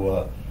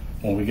to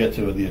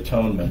the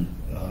atonement,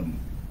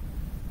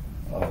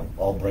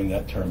 I'll bring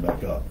that term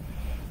back up.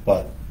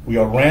 But we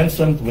are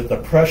ransomed with the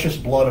precious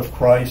blood of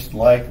Christ,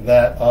 like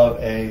that of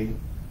a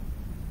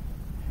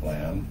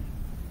lamb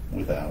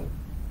without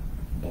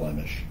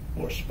blemish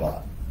or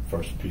spot.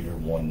 1 Peter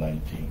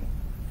 1:19.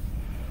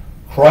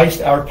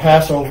 Christ, our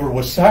Passover,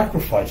 was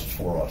sacrificed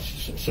for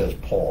us, says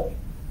Paul.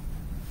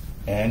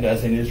 And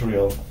as in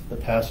Israel, the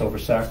Passover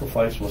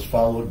sacrifice was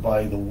followed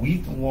by the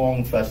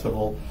week-long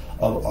festival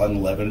of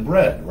unleavened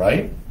bread,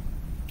 right?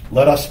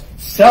 Let us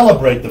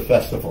celebrate the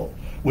festival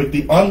with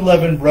the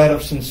unleavened bread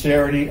of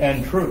sincerity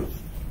and truth.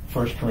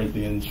 1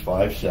 Corinthians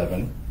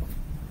 5:7,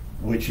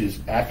 which is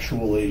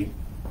actually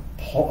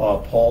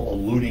Paul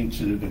alluding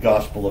to the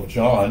Gospel of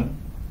John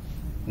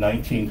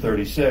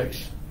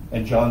 19:36,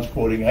 and John's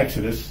quoting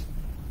Exodus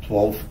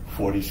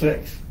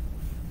 12:46.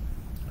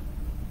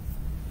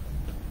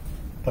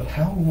 But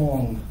how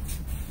long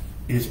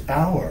is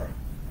our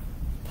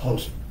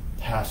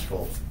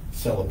post-Paschal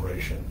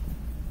celebration?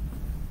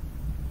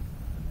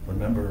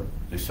 Remember,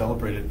 they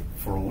celebrated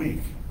for a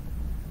week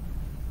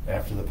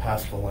after the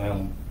Paschal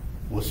Lamb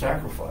was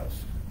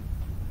sacrificed.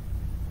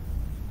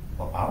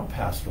 Well, our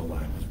Paschal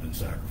Lamb has been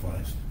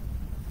sacrificed.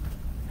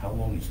 How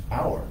long is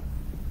our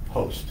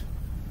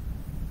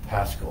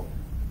post-Paschal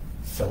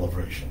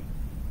celebration?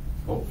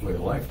 Hopefully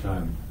a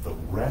lifetime. The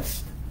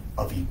rest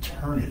of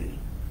eternity.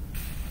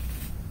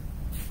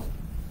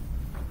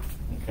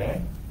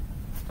 Okay?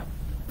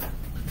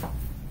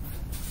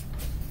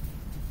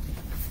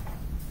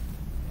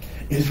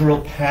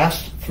 Israel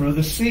passed through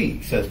the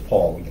sea, says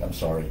Paul. I'm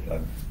sorry,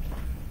 I'm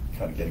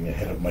kind of getting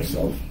ahead of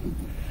myself.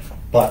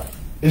 But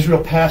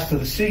Israel passed through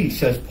the sea,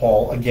 says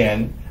Paul,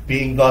 again,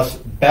 being thus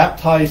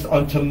baptized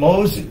unto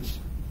Moses.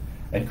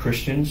 And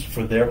Christians,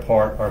 for their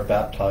part, are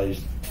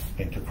baptized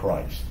into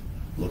Christ.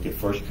 Look at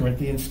 1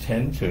 Corinthians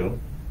 10:2,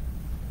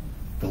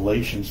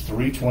 Galatians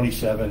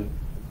 3:27,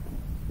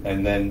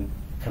 and then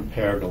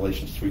compare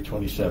Galatians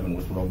 3:27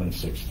 with Romans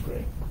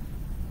 6:3.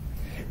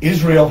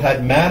 Israel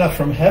had manna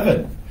from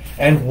heaven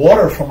and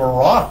water from a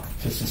rock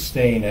to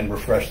sustain and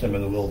refresh them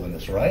in the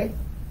wilderness, right?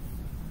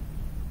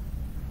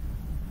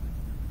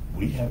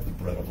 We have the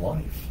bread of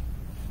life.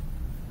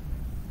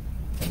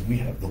 And we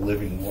have the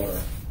living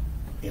water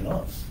in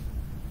us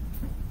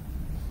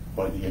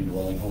by the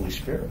indwelling Holy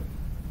Spirit.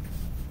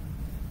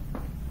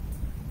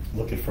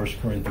 Look at 1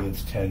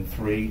 Corinthians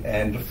 10:3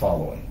 and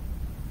following.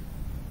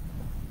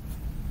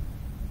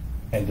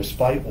 And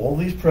despite all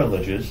these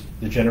privileges,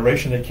 the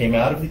generation that came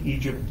out of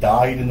Egypt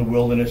died in the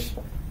wilderness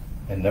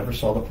and never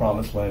saw the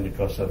promised land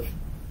because of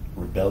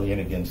rebellion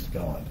against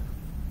God.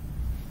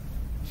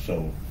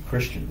 So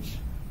Christians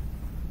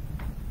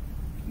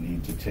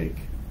need to take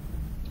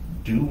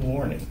due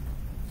warning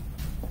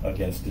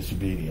against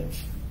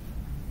disobedience,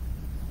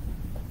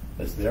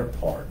 as their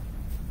part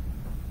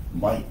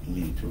might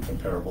lead to a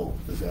comparable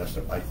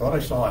disaster. I thought I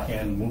saw a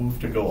hand move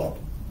to go up.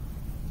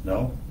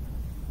 No?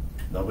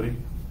 Nobody?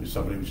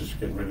 Somebody was just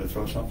getting ready to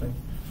throw something?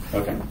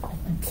 Okay.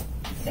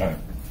 All right.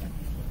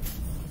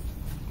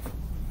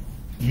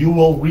 You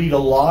will read a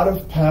lot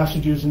of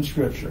passages in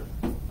Scripture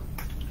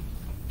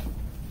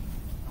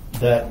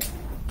that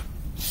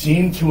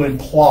seem to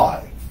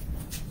imply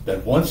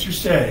that once you're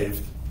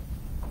saved,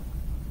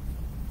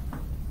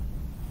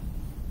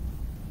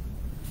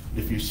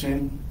 if you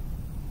sin,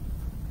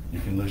 you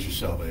can lose your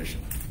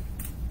salvation.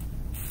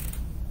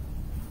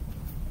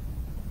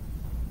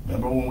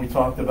 Remember when we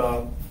talked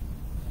about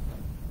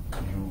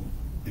you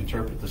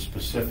interpret the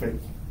specific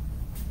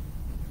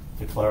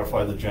to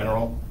clarify the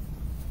general?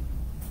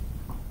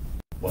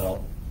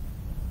 Well,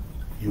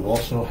 you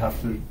also have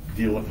to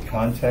deal with the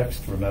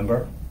context,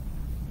 remember?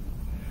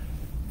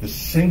 The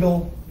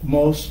single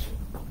most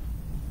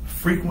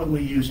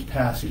frequently used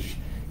passage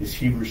is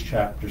Hebrews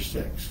chapter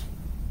 6,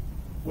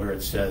 where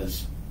it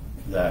says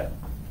that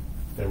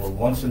they were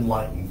once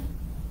enlightened,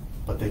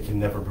 but they can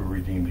never be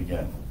redeemed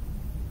again.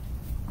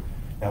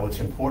 Now, it's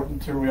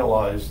important to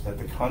realize that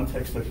the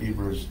context of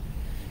Hebrews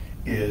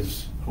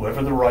is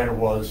whoever the writer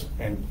was,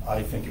 and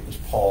I think it was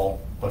Paul,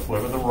 but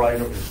whoever the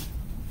writer is,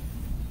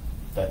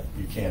 that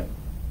you can't,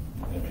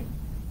 I mean,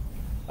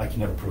 I can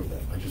never prove that.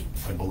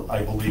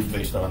 I believe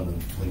based on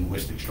the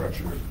linguistic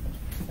structure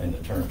and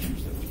the terms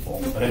used that it was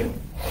Paul. But anyway,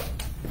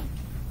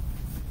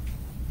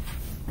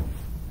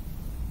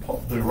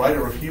 the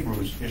writer of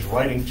Hebrews is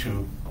writing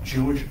to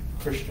Jewish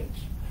Christians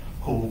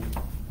who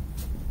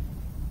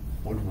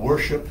would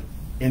worship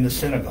in the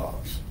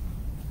synagogues.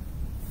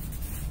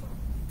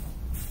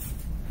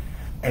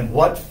 And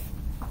what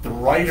the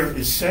writer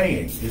is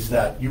saying is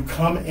that you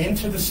come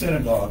into the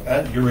synagogue,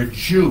 you're a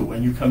Jew,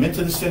 and you come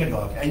into the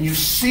synagogue, and you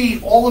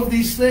see all of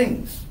these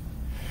things.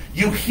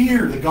 You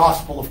hear the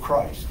gospel of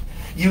Christ.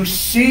 You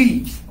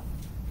see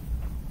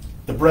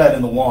the bread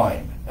and the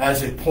wine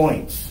as it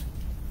points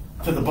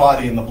to the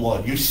body and the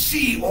blood. You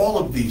see all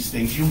of these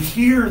things. You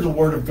hear the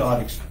word of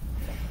God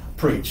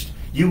preached.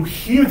 You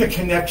hear the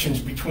connections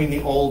between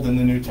the Old and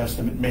the New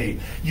Testament made.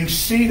 You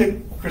see the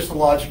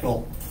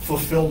Christological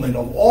fulfillment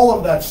of all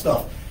of that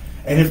stuff.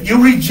 And if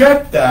you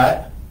reject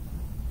that,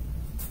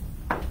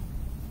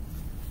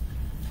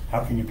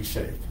 how can you be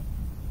saved?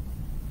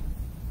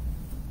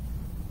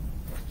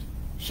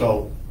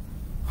 So,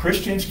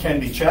 Christians can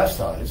be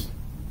chastised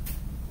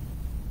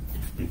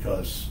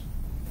because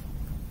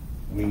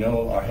we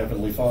know our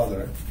Heavenly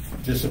Father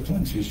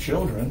disciplines His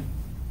children.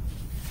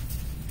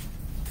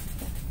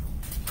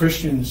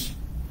 Christians,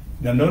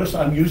 now notice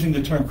I'm using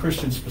the term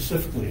Christian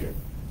specifically here.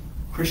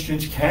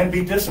 Christians can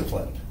be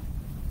disciplined.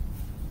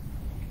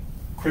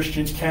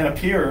 Christians can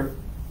appear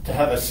to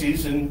have a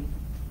season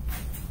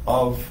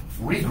of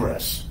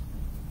regress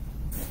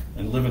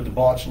and live a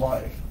debauched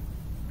life.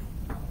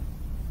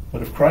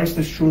 But if Christ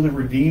has truly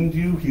redeemed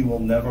you, He will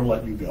never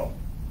let you go.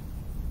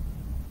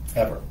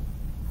 Ever.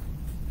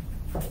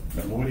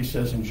 Remember what He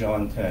says in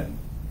John 10.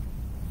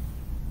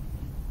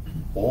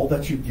 All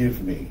that you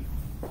give me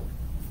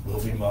will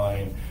be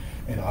mine,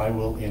 and I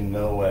will in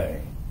no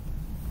way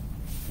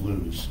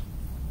lose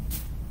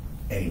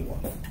anyone.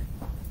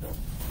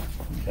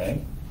 Okay?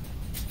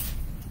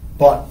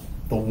 But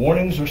the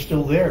warnings are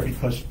still there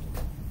because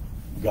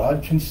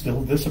God can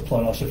still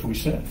discipline us if we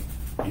sin,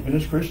 even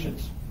as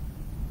Christians.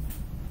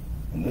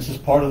 And this is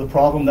part of the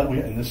problem that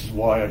and this is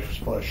why I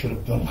should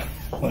have done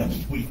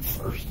last week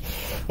first.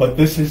 But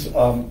this is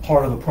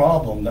part of the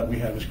problem that we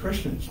have as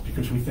Christians,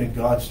 because we think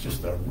God's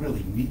just a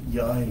really neat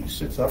guy and He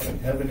sits up in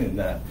heaven in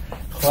that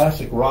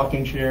classic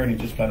rocking chair and He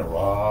just kind of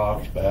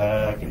rocks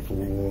back and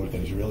forth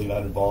and He's really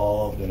not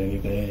involved in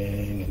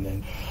anything. And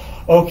then,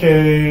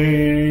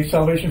 okay,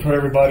 salvation for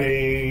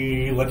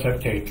everybody, let's have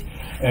cake.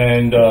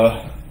 And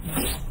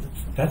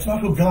that's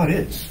not who God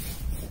is.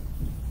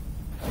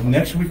 And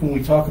next week when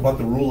we talk about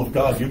the rule of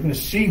God, you're going to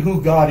see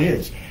who God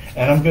is.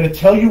 And I'm going to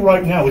tell you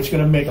right now, it's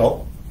going to make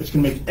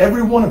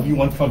every one of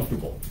you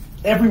uncomfortable.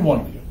 Every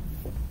one of you.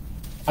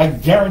 I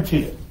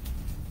guarantee it.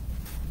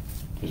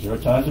 Because there are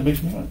times it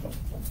makes me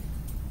uncomfortable.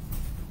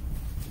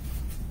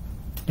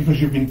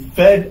 Because you've been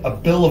fed a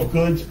bill of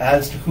goods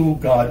as to who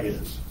God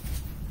is.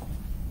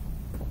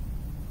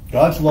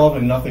 God's love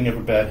and nothing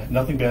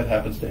bad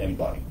happens to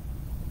anybody.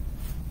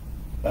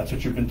 That's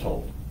what you've been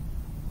told.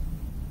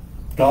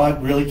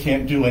 God really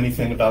can't do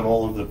anything about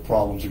all of the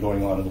problems that are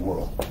going on in the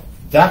world.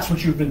 That's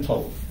what you've been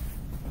told.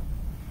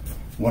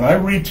 When I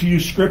read to you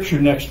Scripture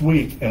next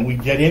week and we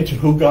get into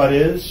who God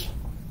is,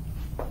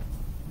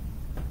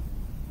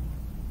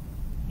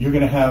 you're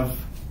going to have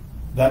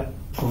that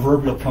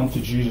proverbial come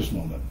to Jesus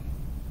moment.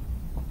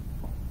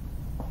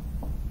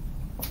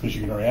 Because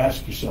you're going to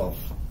ask yourself,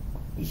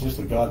 is this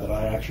the God that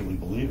I actually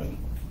believe in?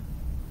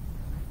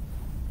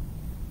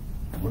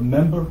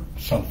 Remember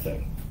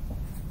something.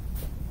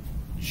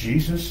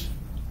 Jesus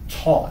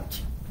taught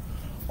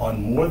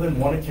on more than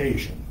one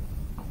occasion,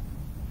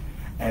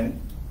 and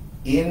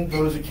in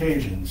those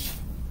occasions,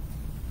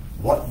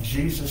 what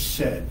Jesus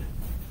said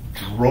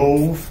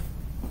drove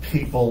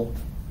people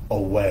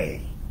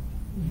away.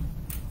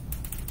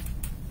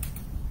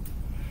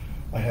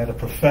 I had a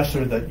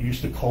professor that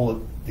used to call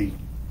it the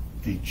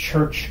the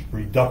church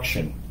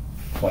reduction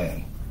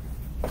plan.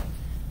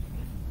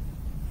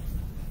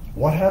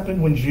 What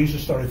happened when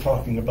Jesus started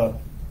talking about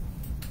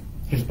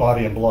his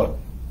body and blood?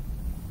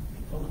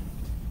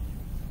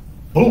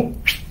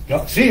 Boom!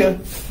 See ya!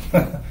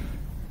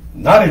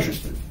 Not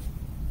interested.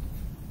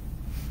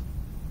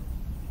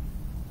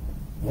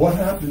 What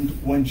happened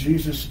when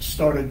Jesus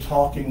started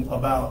talking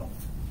about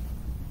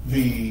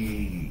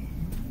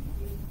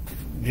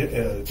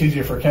it's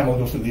easier for a camel to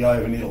go through the eye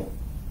of a needle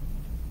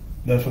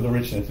than for the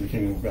rich to enter the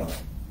kingdom of God?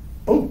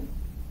 Boom!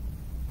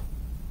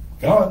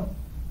 Gone.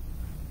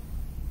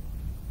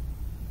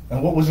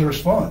 And what was the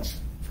response?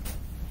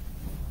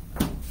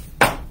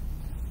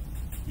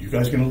 You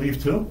guys going to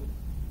leave too?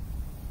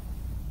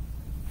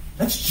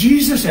 That's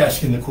Jesus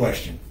asking the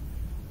question.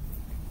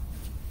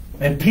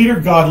 And Peter,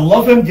 God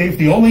love him, gave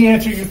the only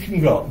answer you can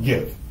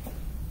give.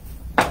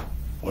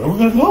 Where are we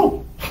going to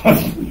go?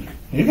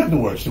 You got the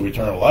words to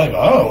eternal life.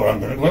 I don't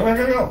know where am I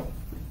going to go.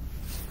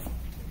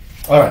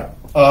 All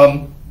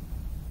right.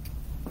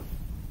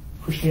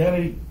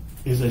 Christianity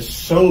is a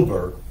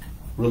sober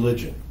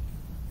religion.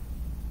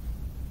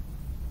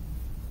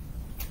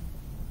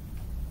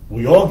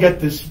 We all get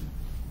this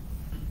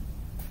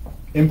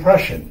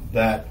impression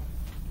that,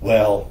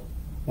 well,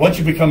 once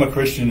you become a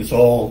Christian, it's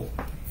all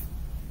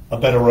a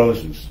bed of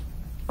roses.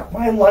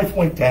 My life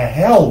went to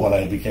hell when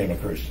I became a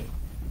Christian.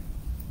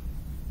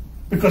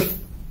 Because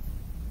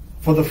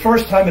for the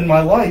first time in my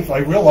life, I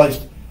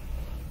realized,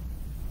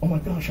 oh my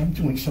gosh, I'm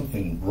doing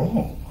something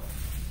wrong.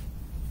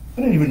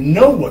 I didn't even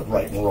know what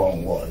right and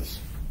wrong was.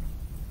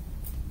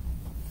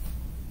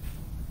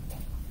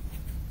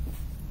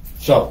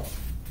 So,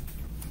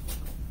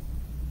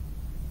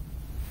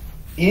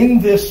 in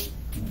this,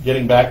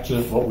 getting back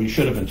to what we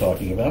should have been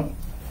talking about,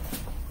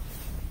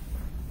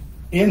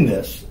 in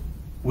this,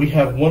 we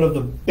have one of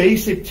the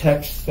basic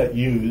texts that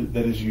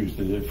is used,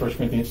 1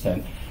 Corinthians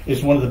 10,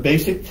 is one of the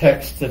basic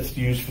texts that's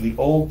used for the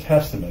Old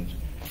Testament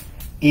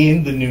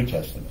in the New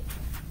Testament.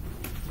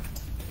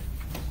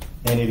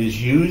 And it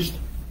is used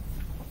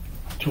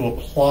to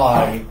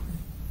apply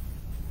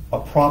a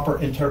proper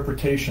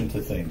interpretation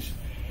to things.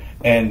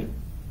 And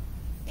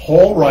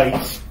Paul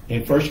writes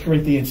in 1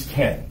 Corinthians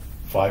 10,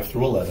 5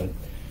 through 11,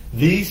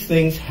 these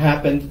things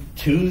happened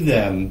to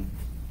them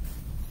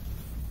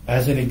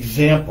as an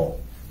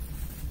example,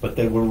 but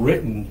they were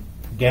written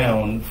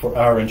down for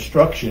our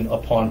instruction,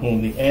 upon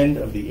whom the end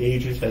of the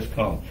ages has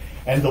come.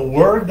 And the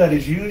word that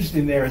is used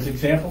in there as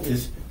example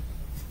is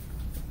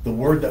the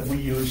word that we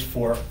use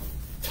for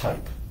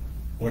type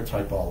or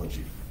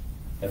typology.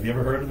 Have you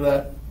ever heard of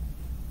that?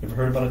 Ever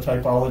heard about a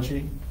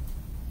typology?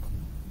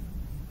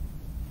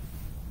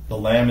 The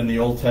lamb in the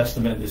Old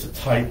Testament is a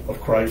type of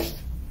Christ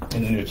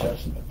in the New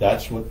Testament.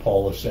 That's what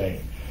Paul is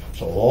saying.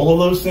 So all of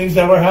those things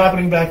that were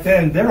happening back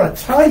then, they're a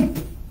type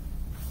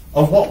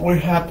of what was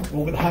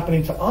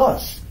happening to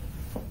us.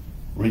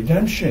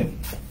 Redemption,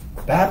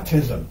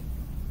 baptism,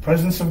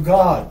 presence of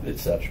God,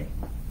 etc.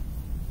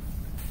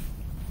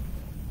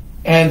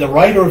 And the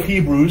writer of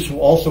Hebrews, who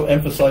also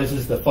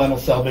emphasizes that final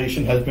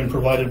salvation has been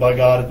provided by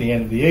God at the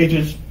end of the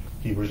ages,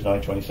 Hebrews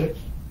 9:26,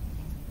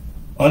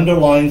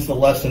 underlines the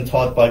lesson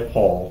taught by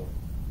Paul,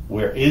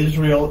 where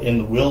Israel in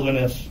the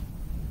wilderness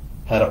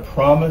had a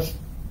promised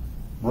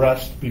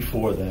rest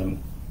before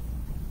them,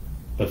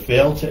 but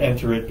failed to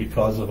enter it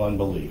because of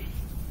unbelief.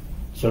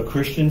 So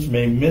Christians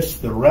may miss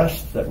the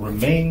rest that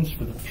remains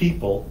for the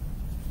people,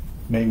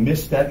 may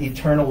miss that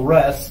eternal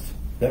rest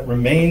that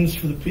remains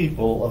for the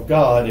people of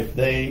God if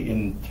they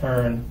in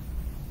turn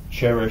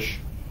cherish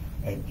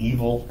an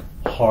evil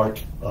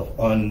heart of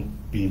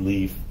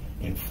unbelief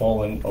in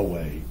falling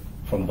away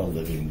from the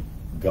living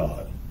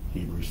God.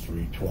 Hebrews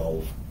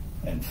 3:12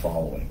 and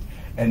following.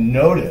 And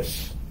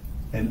notice,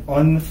 an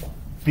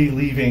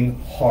unbelieving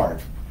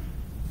heart,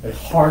 a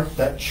heart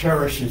that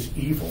cherishes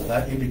evil,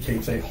 that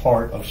indicates a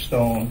heart of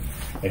stone,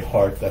 a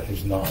heart that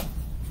has not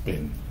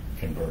been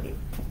converted.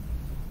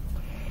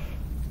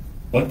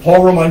 When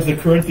Paul reminds the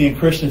Corinthian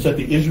Christians that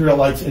the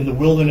Israelites in the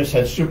wilderness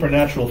had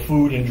supernatural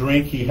food and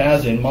drink, he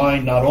has in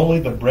mind not only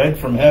the bread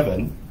from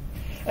heaven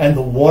and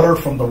the water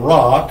from the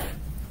rock,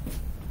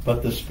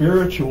 but the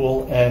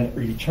spiritual and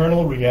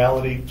eternal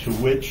reality to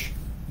which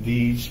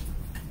these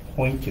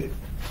pointed: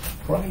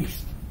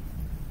 Christ.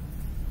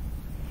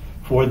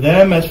 For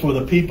them, as for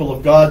the people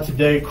of God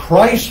today,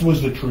 Christ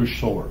was the true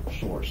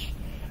source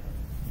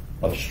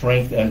of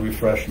strength and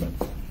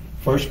refreshment.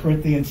 1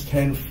 Corinthians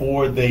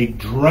 10:4, they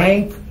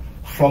drank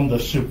from the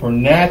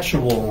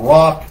supernatural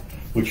rock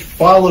which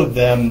followed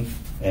them,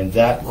 and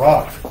that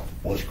rock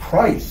was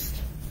Christ.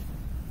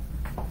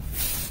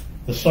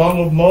 The Song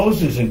of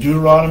Moses in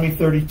Deuteronomy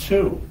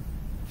 32,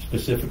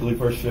 specifically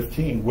verse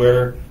 15,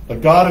 where the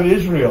God of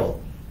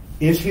Israel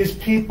is his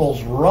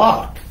people's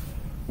rock,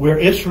 where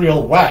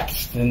Israel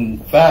waxed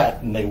and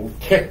fat and they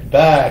kicked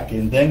back,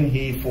 and then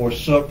he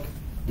forsook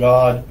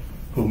God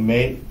who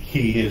made,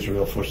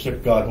 Israel,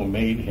 forsook God who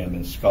made him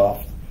and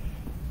scoffed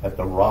at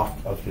the rock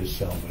of his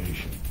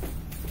salvation.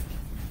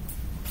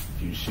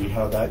 Do you see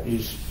how that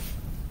is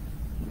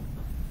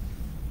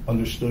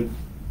understood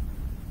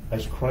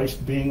as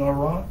Christ being our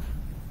rock,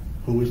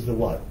 who is the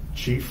what?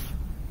 Chief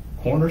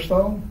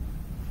cornerstone?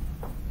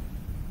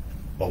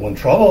 But when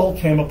trouble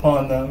came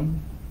upon them,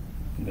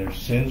 and their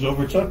sins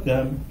overtook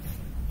them,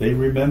 they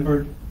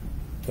remembered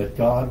that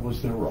God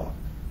was their rock.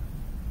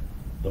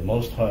 The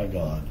Most High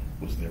God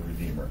was their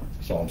Redeemer.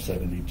 Psalm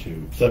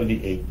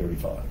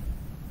 78:35.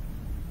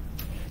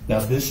 Now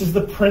this is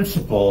the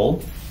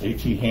principle,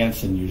 A.T.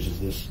 Hansen uses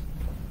this,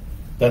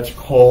 that's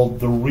called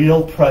the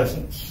real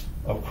presence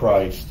of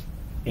Christ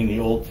in the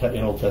Old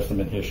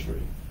Testament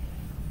history.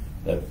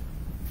 That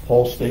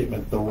Paul's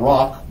statement, the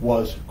rock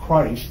was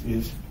Christ,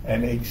 is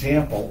an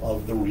example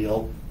of the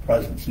real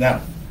presence.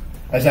 Now,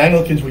 as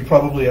Anglicans, we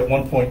probably at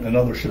one point or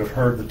another should have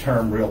heard the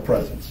term real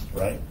presence,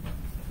 right?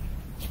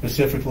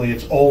 Specifically,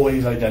 it's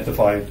always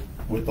identified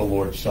with the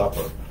Lord's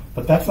Supper.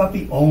 But that's not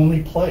the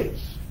only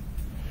place.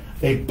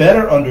 A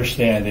better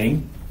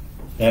understanding,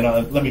 and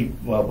let me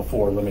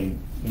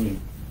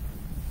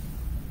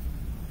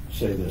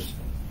say this.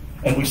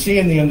 And we see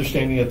in the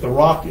understanding that the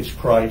rock is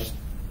Christ,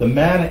 the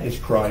manna is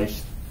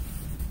Christ,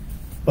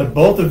 but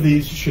both of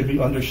these should be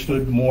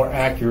understood more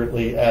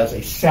accurately as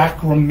a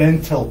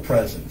sacramental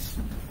presence.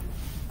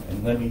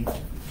 And let me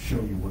show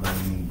you what I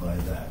mean by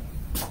that.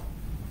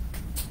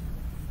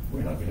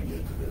 We're not going to get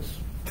into this.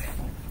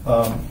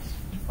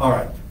 All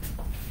right.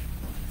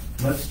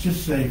 Let's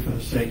just say, for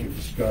the sake of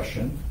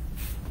discussion,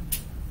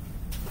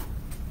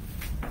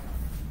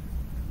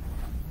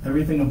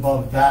 everything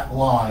above that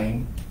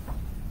line,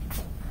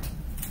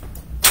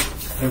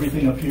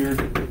 everything up here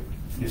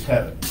is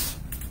heaven.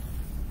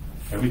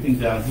 Everything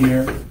down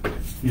here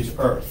is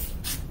earth.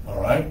 All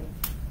right?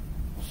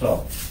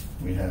 So,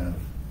 we have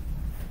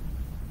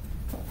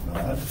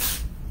God,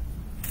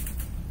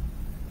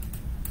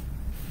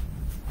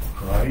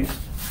 Christ,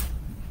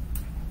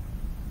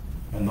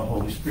 and the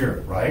Holy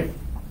Spirit, right?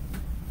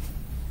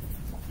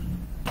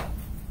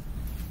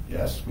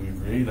 Yes, we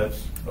agree.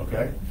 That's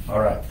okay. All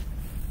right.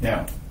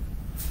 Now,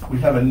 we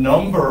have a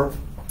number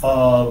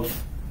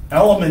of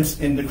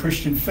elements in the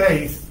Christian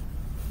faith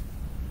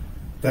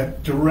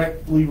that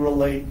directly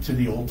relate to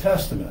the Old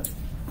Testament.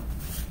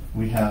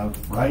 We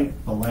have, right,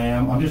 the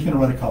Lamb. I'm just going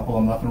to write a couple.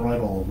 I'm not going to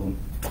write all of them.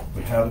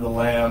 We have the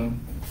Lamb.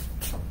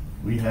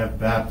 We have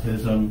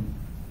baptism.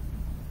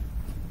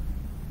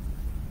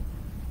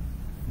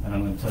 And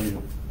I'm going to tell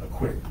you a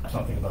quick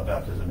something about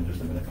baptism in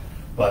just a minute.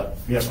 But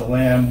we have the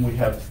Lamb, we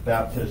have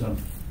baptism,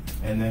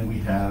 and then we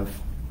have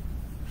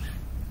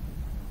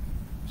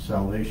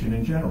salvation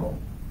in general.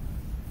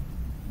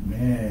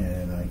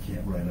 Man, I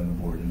can't write on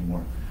the board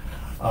anymore.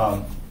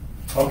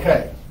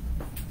 Okay.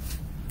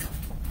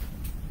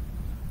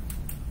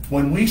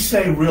 When we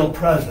say real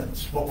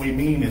presence, what we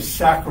mean is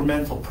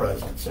sacramental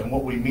presence. And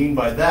what we mean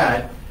by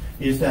that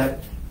is that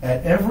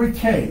at every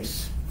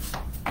case,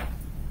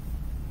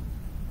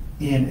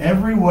 in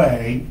every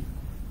way,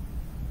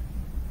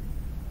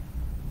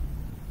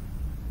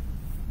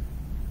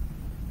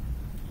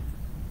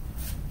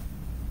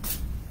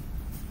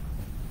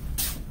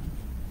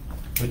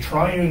 the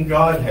triune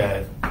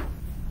Godhead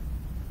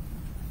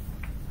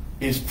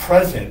is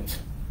present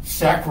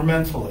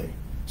sacramentally,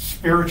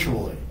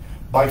 spiritually,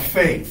 by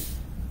faith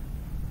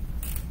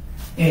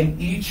in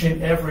each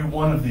and every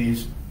one of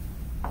these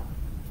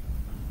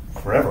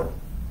forever.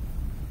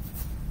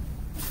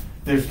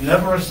 There's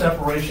never a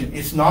separation.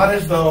 It's not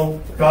as though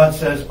God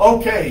says,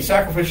 okay,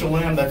 sacrificial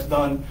lamb, that's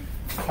done,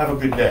 have a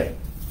good day.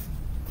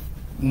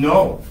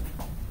 No.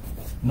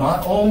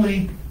 Not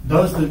only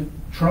does the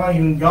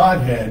triune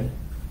Godhead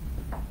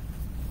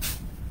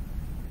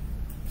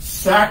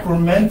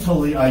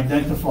sacramentally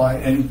identify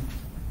and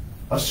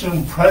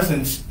assume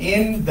presence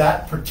in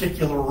that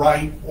particular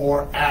rite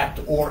or act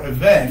or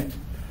event,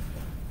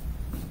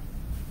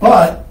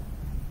 but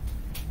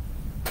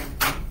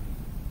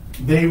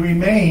they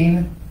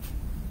remain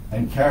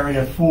and carry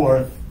it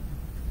forth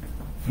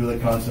through the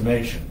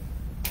consummation.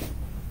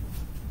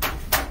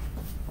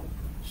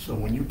 So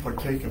when you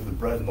partake of the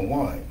bread and the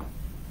wine,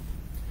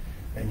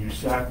 and you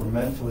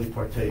sacramentally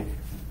partake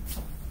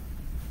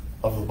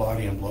of the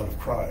body and blood of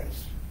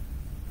Christ,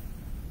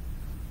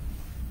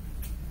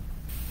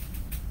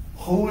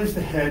 who is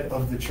the head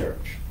of the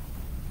church?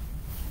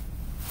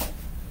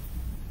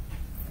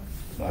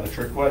 Not a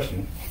trick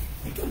question.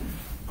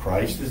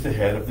 Christ is the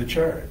head of the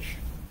church.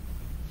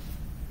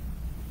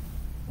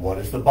 What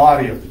is the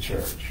body of the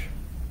church?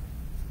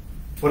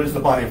 What is the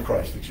body of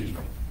Christ, excuse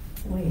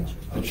me?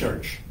 The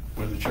church.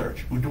 We're the church.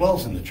 Who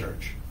dwells in the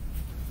church?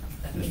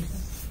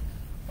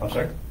 I'm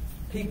sorry?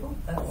 People?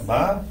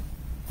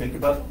 Think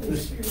about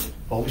this.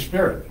 Holy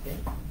Spirit.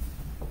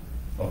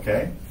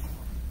 Okay?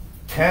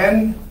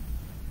 Can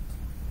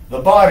the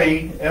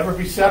body ever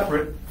be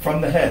separate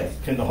from the head?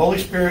 Can the Holy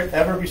Spirit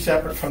ever be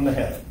separate from the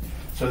head?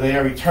 So they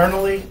are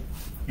eternally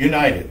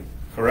united,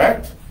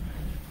 correct?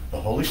 The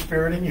Holy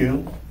Spirit in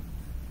you,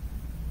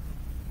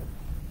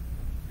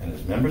 and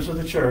as members of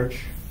the church,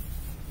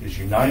 is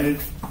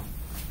united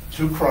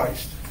to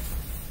Christ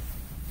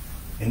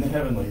in the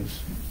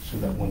heavenlies, so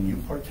that when you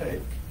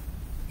partake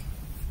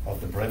of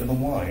the bread and the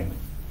wine,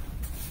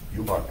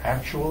 you are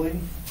actually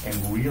and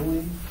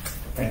really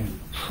and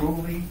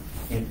truly,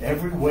 in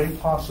every way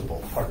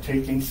possible,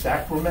 partaking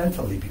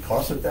sacramentally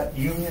because of that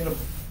union of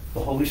the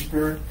Holy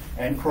Spirit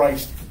and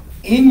Christ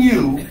in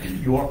you,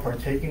 you are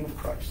partaking of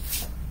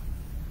Christ.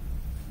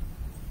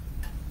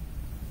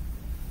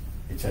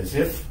 It's as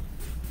if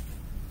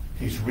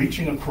he's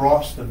reaching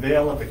across the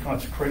veil of the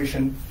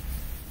consecration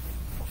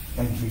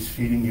and he's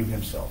feeding you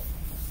himself.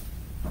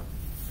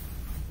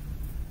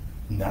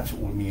 And that's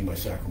what we mean by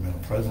sacramental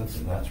presence,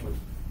 and that's what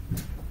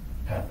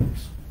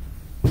happens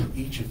to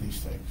each of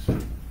these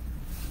things.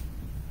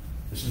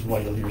 This is why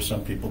you'll hear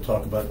some people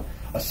talk about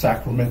a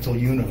sacramental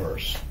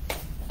universe.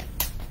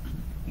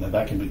 Now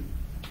that can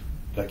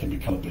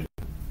become a bit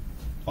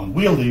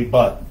unwieldy,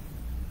 but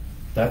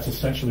that's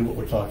essentially what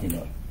we're talking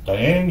about.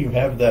 Diane, you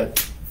have that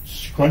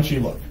scrunchy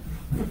look.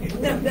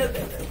 No,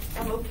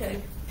 I'm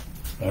okay.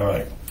 All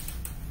right.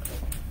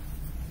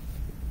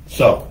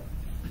 So,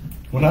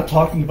 we're not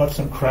talking about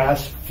some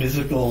crass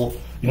physical,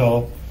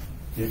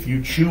 if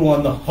you chew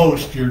on the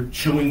host, you're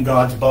chewing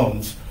God's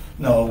bones.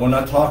 No, we're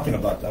not talking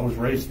about that. I was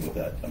raised with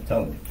that, I'm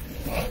telling you.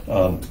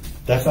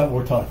 That's not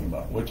what we're talking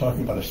about. We're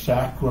talking about a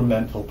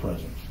sacramental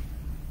presence.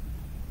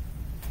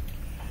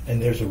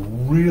 And there's a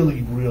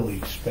really,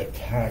 really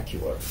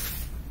spectacular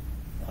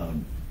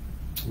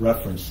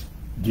reference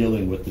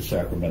dealing with the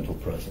sacramental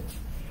presence.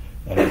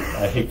 And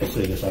I hate to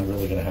say this, I'm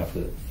really going to have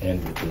to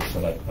end with this,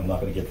 and I'm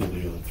not going to get to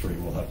the other three.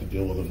 We'll have to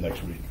deal with them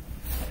next week.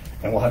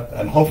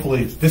 And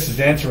hopefully this is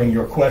answering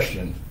your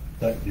question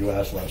that you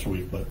asked last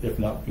week, but if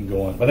not, we can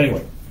go on. But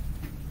anyway,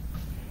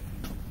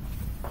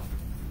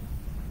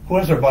 who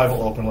has their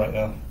Bible open right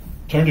now?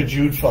 Turn to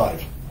Jude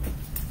 5.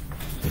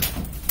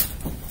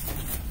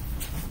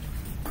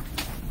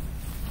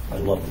 I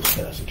love this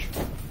passage.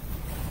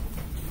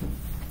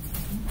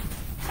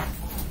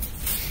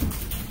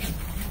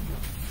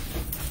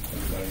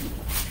 I'm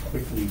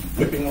quickly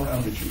whipping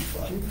around to Jude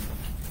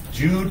 5.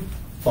 Jude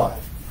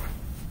 5.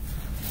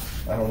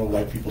 I don't know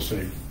why people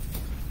say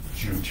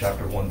Jude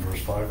chapter 1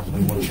 verse 5. There's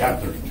only one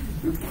chapter.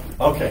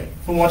 Okay,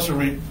 who wants to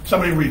read?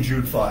 Somebody read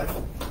Jude 5.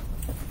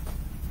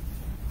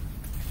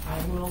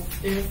 I will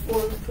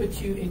therefore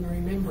put you in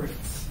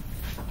remembrance,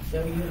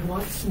 though you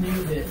once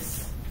knew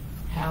this,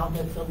 how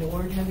that the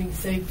Lord, having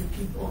saved the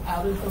people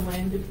out of the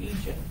land of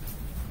Egypt,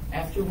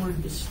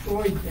 afterward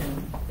destroyed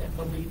them that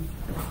believed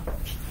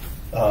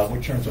not.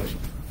 Which translation?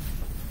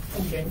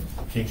 King James.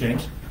 King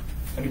James.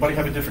 Anybody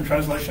have a different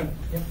translation?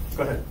 Yep.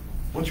 Go ahead.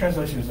 What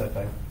translation is that,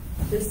 Diane?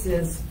 This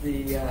is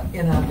the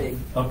NIV.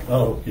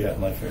 Oh, yeah,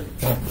 my favorite.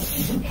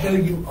 Though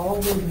you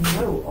already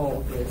know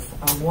all this,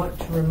 I want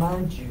to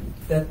remind you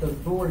that the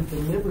Lord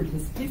delivered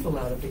his people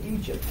out of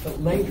Egypt,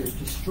 but later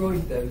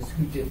destroyed those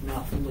who did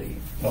not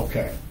believe.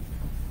 Okay.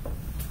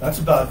 That's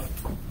about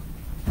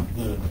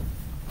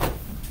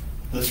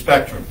the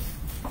spectrum.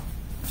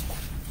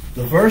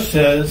 The verse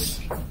says,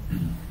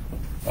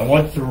 I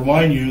want to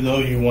remind you, though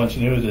you once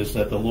knew this,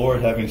 that the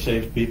Lord, having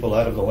saved people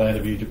out of the land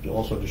of Egypt,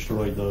 also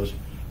destroyed those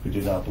who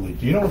did not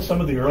believe. Do you know what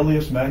some of the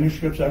earliest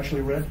manuscripts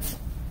actually read?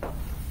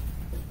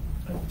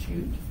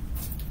 Jude.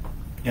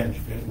 Yeah,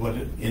 what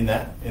in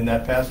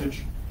that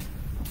passage?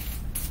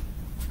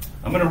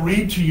 I'm going to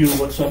read to you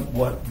what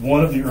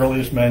one of the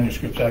earliest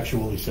manuscripts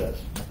actually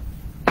says.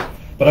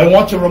 But I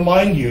want to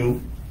remind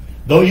you,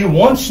 though you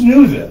once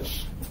knew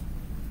this,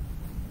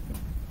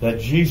 that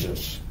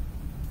Jesus,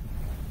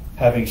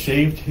 having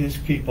saved his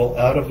people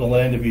out of the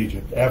land of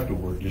Egypt,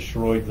 afterward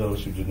destroyed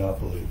those who did not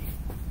believe.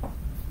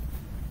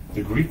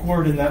 The Greek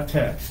word in that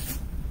text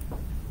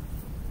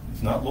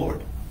is not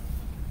Lord.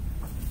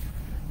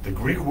 The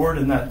Greek word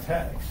in that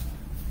text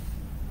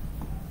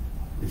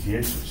is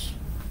Jesus.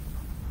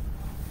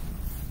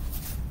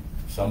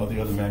 Some of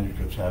the other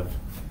manuscripts have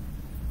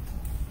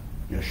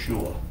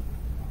Yeshua.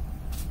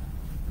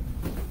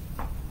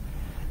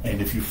 And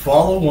if you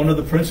follow one of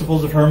the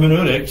principles of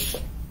hermeneutics,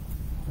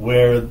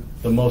 where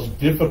the most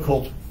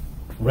difficult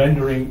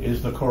rendering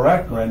is the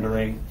correct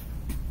rendering,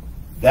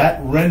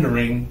 that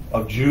rendering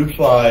of Jude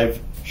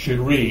 5 should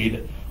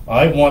read,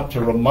 I want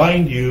to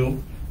remind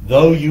you,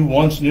 though you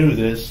once knew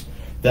this,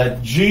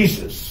 that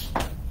Jesus,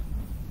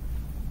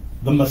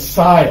 the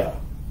Messiah,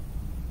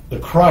 the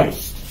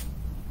Christ,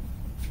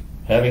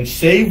 having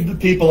saved the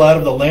people out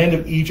of the land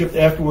of Egypt,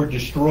 afterward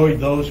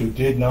destroyed those who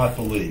did not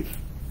believe.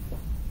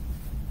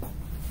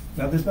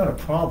 Now, there's not a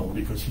problem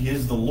because he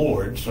is the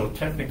Lord, so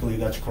technically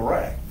that's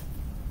correct.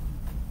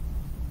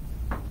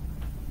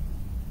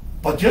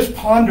 But just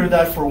ponder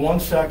that for 1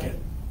 second.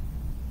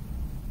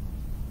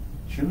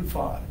 Jude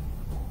 5.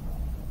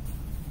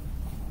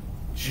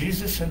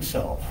 Jesus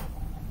himself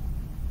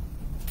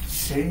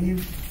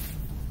saved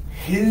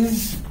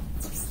his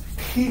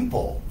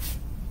people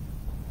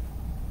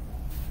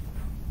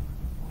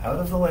out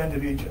of the land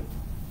of Egypt.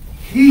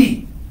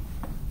 He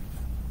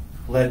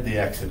led the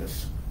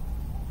Exodus.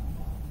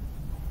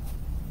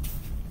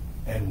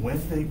 And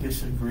when they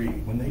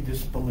disagreed, when they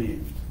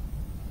disbelieved,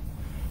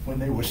 when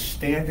they were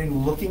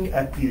standing looking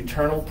at the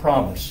eternal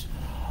promise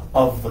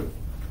of the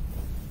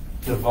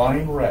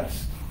divine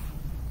rest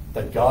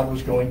that God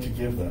was going to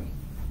give them,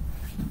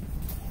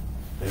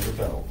 they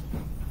rebelled.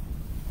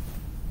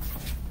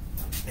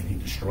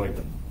 destroyed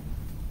them.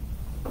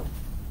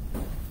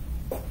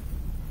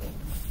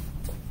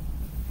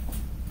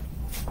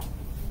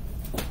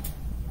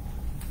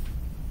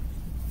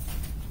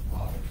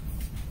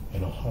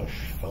 And a hush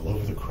fell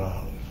over the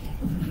crowd.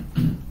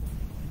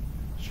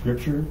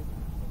 Scripture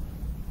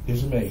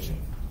is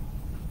amazing.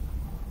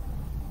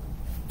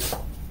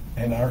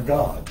 And our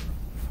God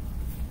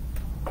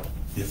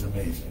is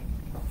amazing.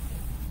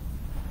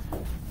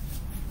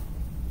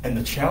 And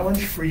the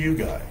challenge for you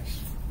guys,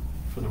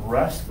 for the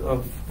rest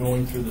of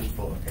going through this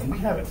book, and we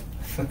haven't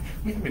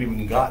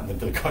even gotten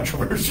into the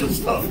controversial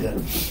stuff yet.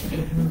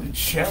 The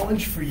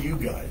challenge for you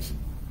guys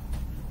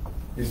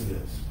is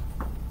this.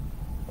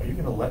 Are you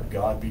going to let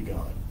God be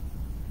God?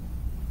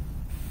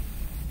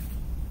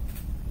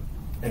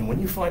 And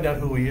when you find out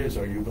who He is,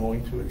 are you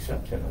going to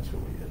accept Him as who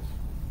He is?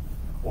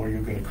 Or are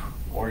you going to,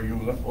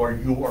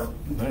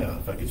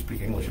 if I could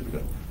speak English, it'd be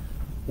good.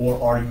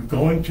 Or are you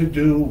going to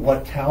do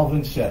what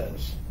Calvin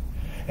says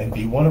and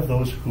be one of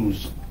those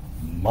whose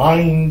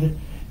mind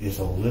is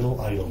a little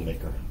idol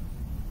maker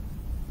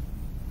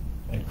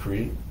and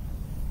create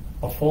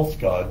a false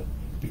God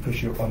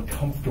because you're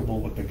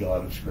uncomfortable with the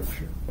God of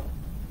Scripture?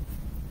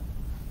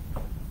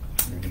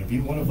 You're going to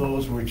be one of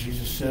those where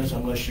Jesus says,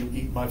 unless you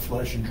eat my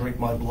flesh and drink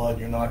my blood,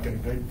 you're not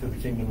going to go to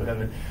the kingdom of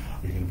heaven. Or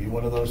you're going to be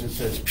one of those that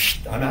says,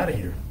 I'm out of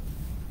here.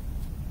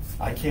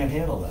 I can't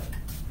handle that.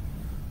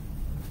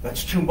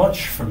 That's too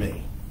much for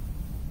me.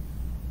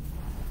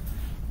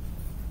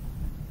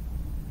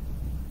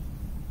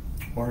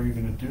 Or are you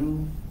going to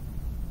do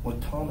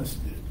what Thomas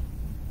did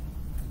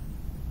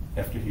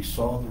after he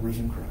saw the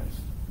risen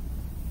Christ?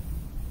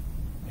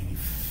 And he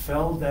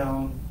fell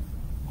down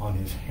on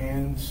his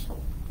hands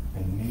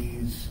and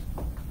knees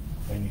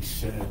and he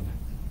said,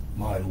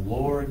 my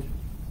Lord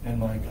and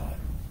my God.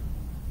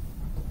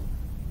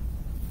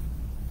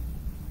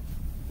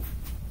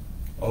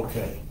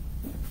 Okay.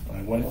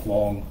 I went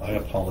long. I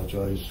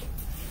apologize.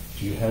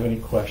 Do you have any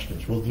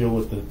questions? I'll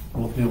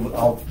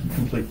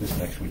complete this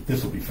next week.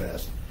 This will be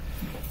fast.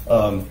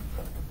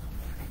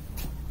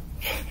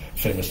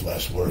 Famous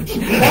last words.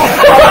 Yeah,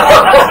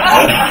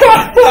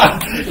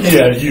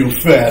 you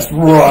fast,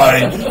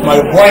 right. My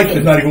wife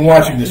is not even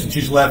watching this and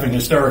she's laughing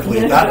hysterically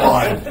at that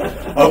line.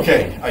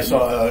 Okay, I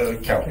saw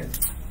Carol here.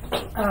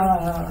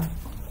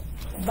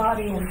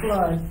 Body and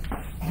blood.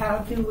 How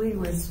do we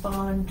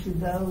respond to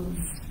those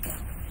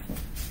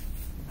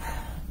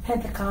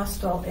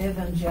Pentecostal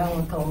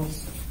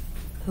evangelicals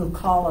who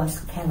call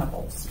us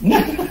cannibals?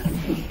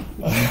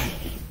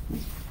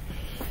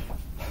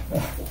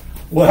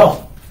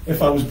 Well,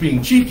 if I was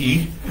being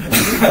cheeky,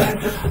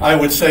 I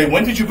would say,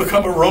 when did you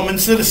become a Roman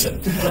citizen?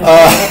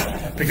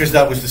 Because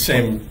that was the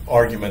same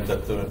argument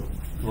that the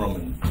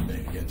Roman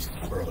made against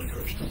early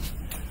Christians.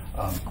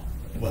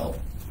 Well,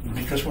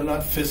 because we're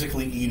not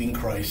physically eating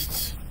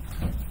Christ's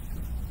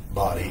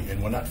body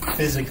and we're not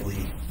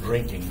physically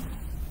drinking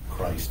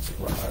Christ's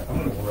blood. I'm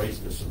going to erase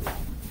this.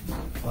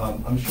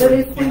 I'm sure. But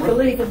if we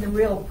believe in the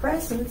real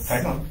presence.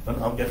 Hang on,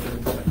 I'll get to it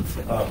in a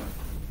second.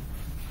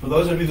 For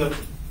those of you that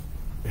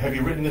have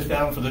you written this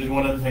down? For those who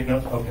wanted to take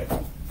notes, okay.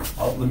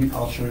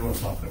 I'll show you what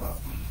I'm talking about.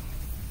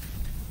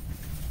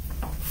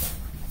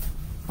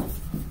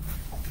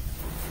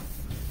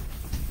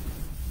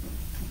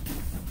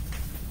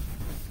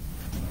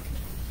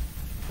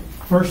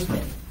 First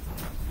thing,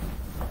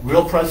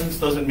 real presence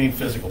doesn't mean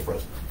physical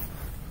presence.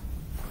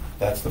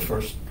 That's the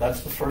first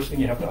thing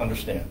you have to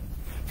understand.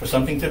 For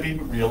something to be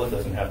real, it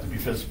doesn't have to be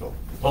physical.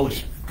 The Holy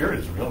Spirit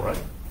is real, right?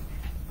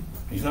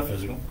 He's not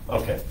physical.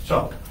 Okay,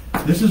 so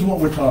this is what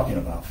we're talking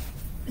about.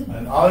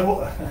 And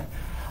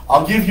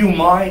I'll give you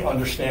my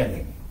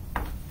understanding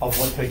of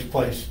what takes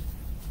place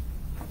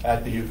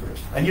at the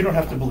Eucharist. And you don't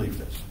have to believe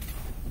this,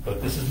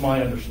 but this is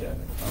my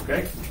understanding,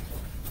 okay?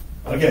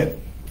 Again,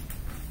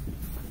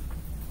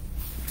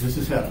 this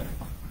is heaven.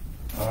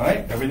 All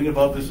right? Everything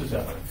above this is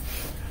heaven.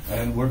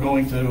 And we're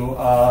going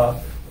to,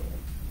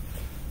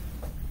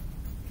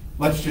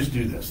 let's just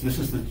do this. This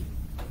is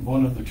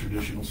one of the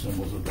traditional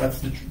symbols. That's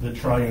the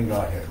triune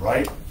Godhead,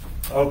 right?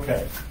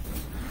 Okay.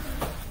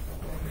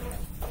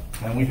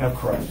 And we have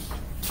Christ.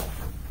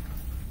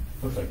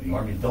 Looks like the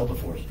Army Delta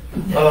Force.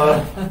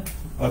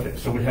 Okay,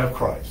 so we have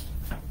Christ.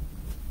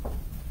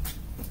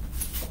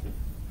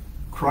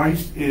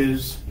 Christ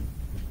is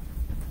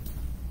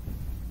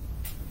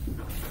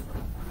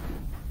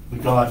the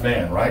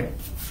God-man, right?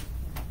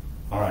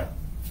 All right.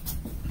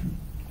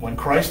 When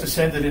Christ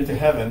ascended into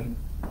heaven,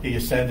 he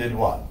ascended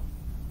what?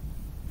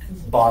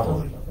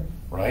 Bodily,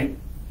 right?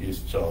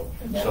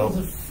 That was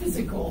a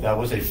physical. That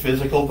was a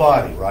physical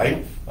body,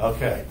 right?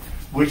 Okay.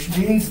 Which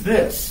means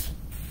this.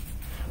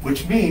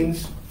 Which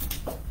means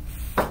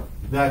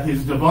that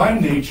his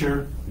divine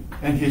nature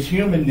and his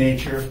human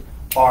nature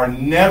are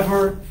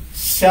never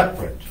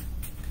separate.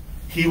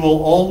 He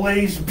will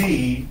always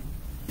be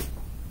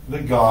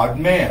the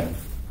God-man.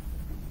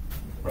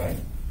 Right?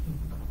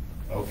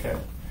 Okay.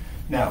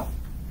 Now,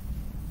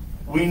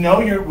 we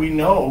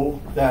know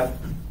that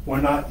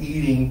we're not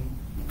eating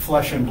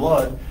flesh and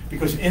blood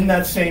because in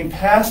that same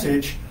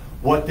passage,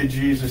 what did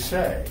Jesus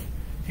say?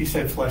 he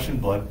said flesh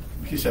and blood,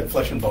 he said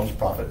flesh and bones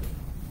profit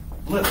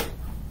little.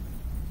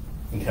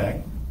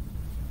 Okay?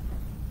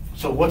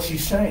 So what's he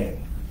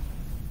saying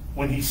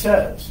when he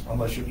says,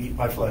 unless you eat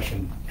my flesh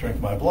and drink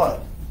my blood?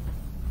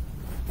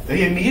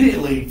 They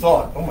immediately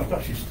thought, oh my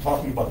gosh, he's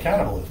talking about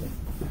cannibalism.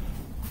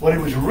 What he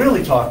was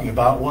really talking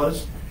about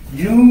was,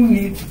 you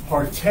need to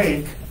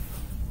partake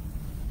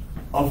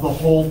of the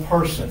whole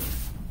person.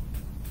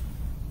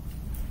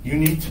 You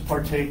need to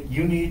partake,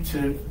 you need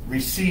to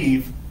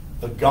receive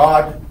the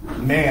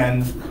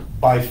God-man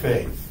by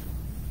faith.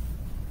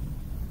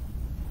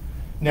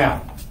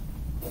 Now,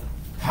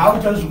 how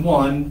does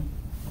one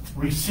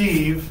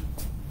receive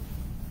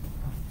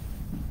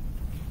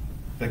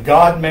the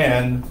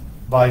God-man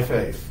by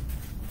faith?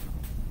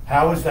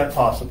 How is that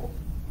possible?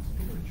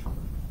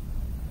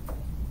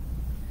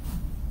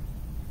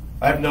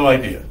 I have no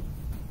idea.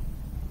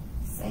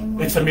 Same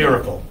way It's a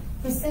miracle.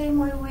 The same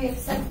way we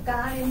accept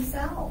God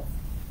himself,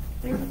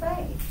 through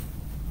faith.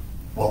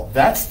 Well,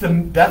 that's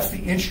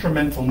the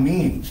instrumental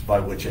means by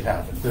which it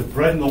happens. The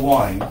bread and the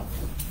wine.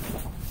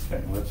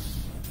 Okay, let's.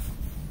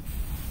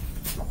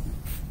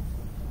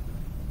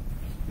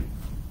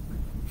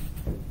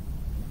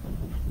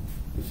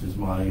 This is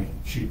my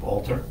sheep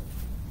altar.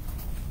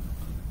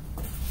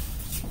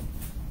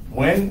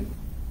 When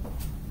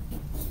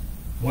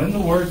the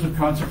words of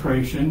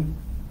consecration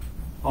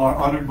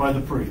are uttered by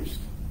the priest,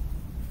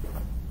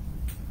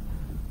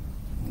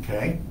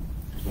 okay?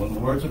 When the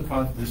words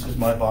of this is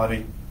my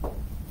body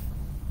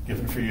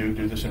given for you,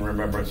 do this in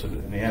remembrance of it.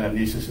 And the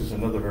anamnesis is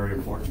another very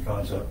important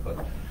concept,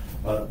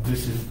 but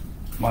this is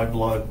my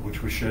blood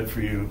which was shed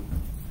for you,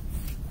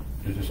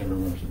 do this in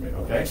remembrance of me,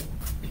 okay?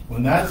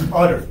 When that's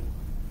uttered,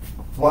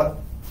 what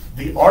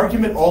the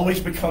argument always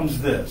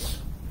becomes this: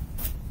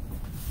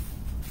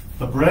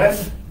 the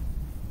bread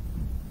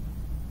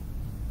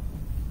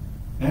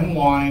and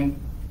wine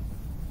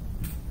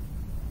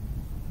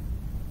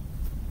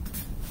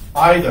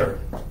either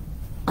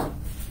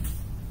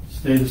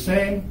stay the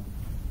same,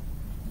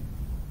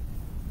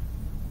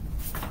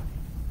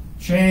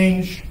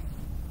 change,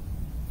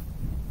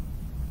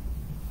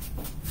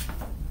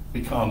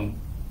 become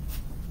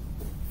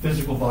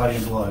physical body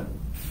and blood.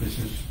 This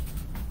is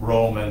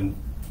Rome and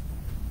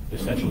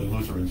essentially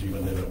Lutherans,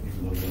 even though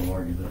they don't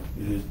argue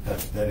that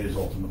that is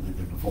ultimately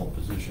the default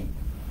position,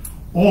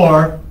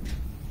 or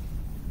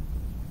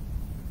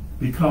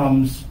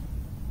becomes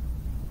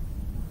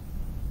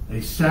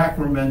a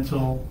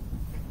sacramental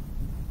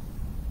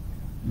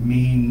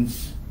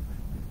means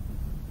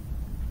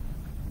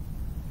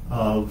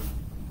of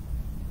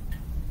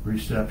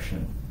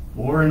reception.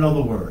 Or in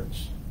other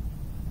words,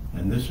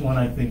 and this one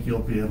I think you'll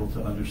be able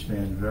to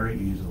understand very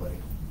easily.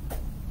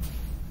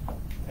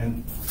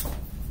 And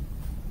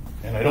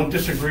I don't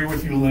disagree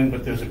with you, Lynn,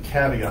 but there's a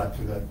caveat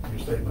to that, your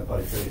statement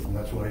by faith, and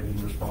that's why I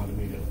didn't respond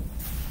immediately.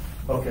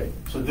 Okay,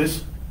 so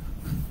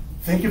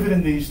think of it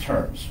in these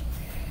terms.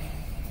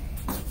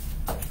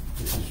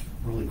 This is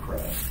really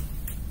crass.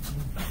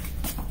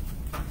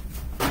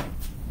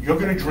 You're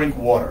going to drink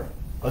water.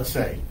 Let's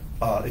say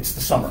it's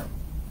the summer.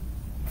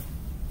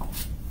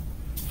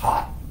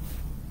 Hot.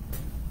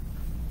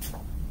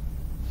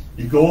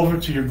 You go over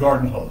to your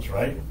garden hose,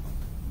 right?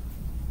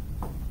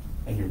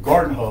 And your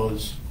garden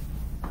hose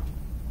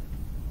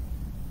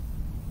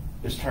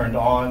is turned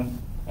on,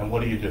 and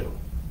what do? You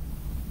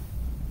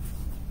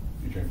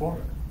drink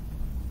water.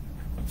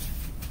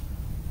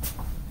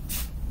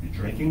 You're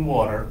drinking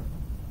water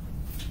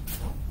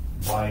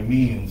by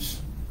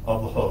means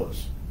of the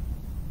hose.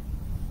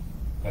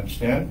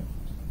 Understand?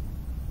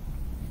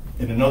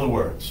 In other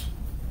words,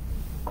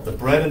 the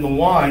bread and the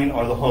wine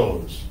are the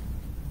hose.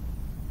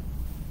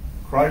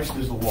 Christ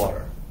is the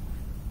water.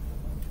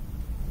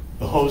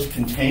 The hose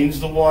contains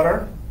the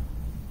water.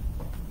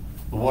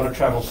 The water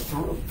travels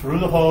through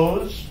the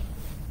hose,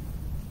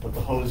 but the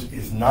hose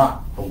is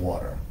not the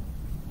water.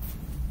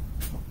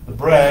 The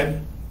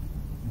bread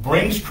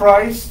brings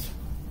Christ.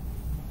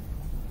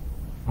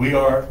 We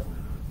are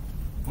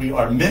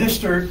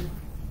ministered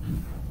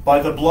by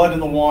the blood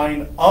and the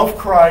wine of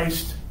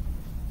Christ,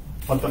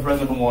 but the bread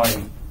and the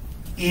wine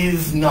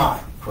is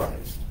not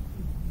Christ.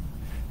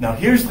 Now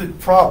here's the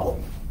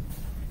problem,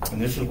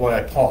 and this is why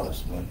I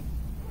paused.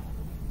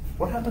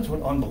 What happens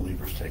when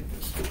unbelievers take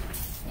this?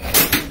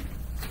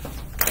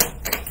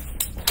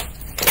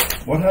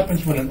 What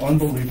happens when an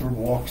unbeliever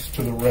walks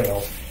to the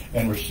rail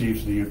and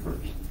receives the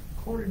Eucharist?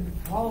 According to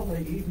Paul,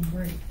 they eat and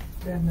drink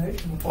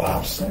damnation.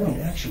 Wow,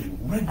 somebody actually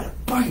read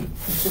that Bible.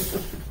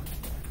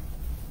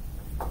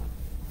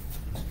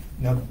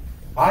 Now,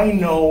 I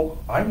know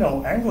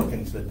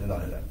Anglicans that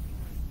deny that.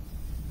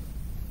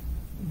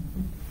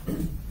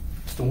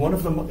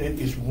 It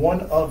is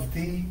one of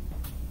the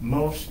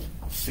most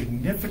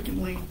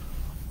significantly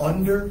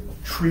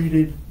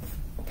undertreated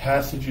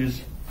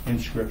passages in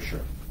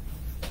Scripture.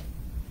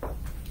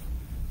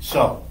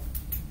 So,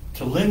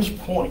 to Lynn's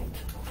point,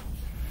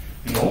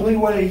 the only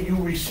way you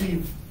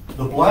receive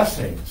the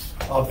blessings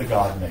of the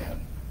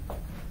God-man,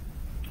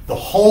 the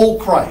whole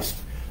Christ,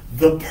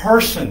 the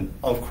person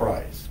of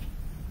Christ,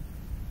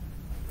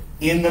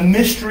 in the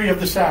mystery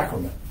of the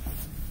sacrament,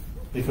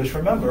 Because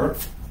remember,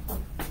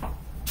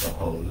 the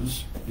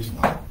hose is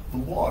not the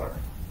water.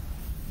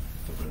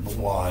 The bread and the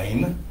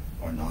wine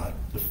are not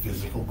the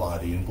physical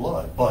body and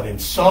blood. But in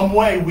some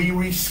way, we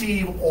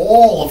receive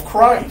all of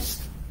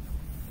Christ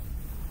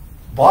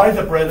by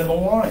the bread and the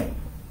wine.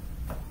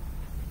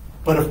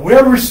 But if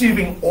we're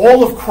receiving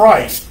all of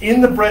Christ in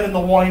the bread and the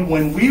wine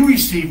when we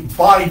receive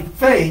by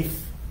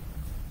faith,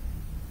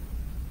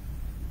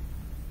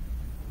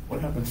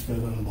 what happens to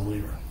the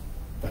unbeliever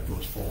that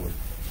goes forward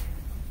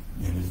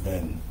and is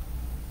then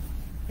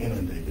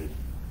inundated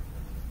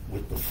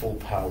with the full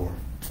power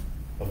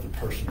of the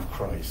person of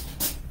Christ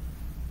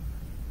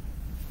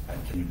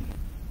and communion?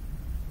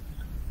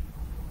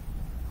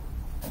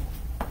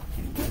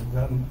 He led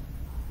them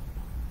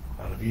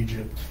out of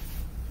Egypt,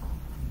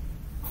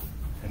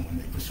 and when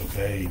they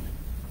disobeyed,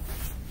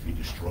 he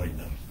destroyed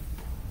them.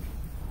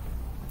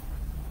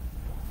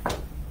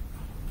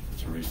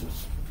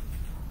 Teresa's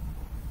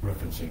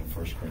referencing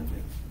 1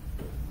 Corinthians.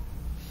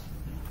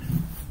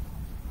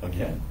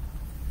 Again,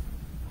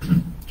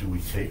 do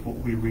we take what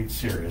we read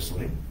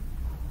seriously,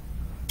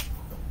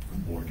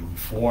 or do we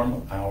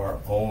form our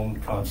own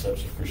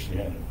concepts of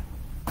Christianity?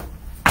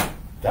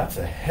 That's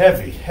a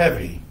heavy,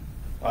 heavy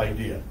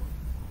idea.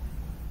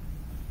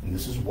 And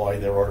this is why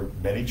there are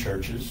many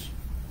churches,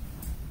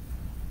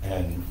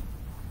 and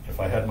if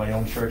I had my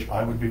own church,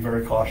 I would be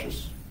very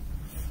cautious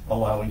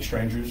allowing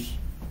strangers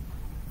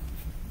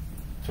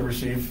to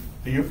receive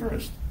the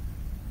Eucharist.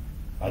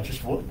 I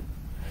just would.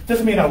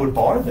 Doesn't mean I would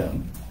bar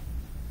them.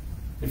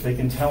 If they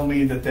can tell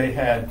me that they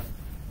had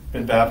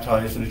been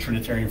baptized in a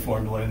Trinitarian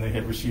formula and they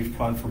had received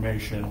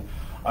confirmation,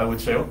 I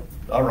would say, oh,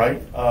 all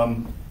right.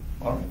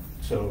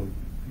 So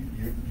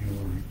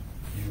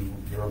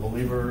you're a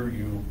believer.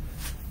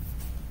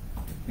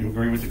 You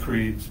agree with the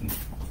creeds, and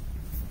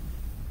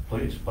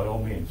please, by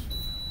all means.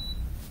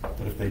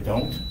 But if they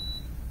don't,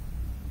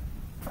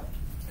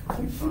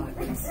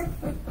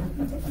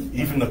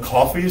 even the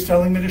coffee is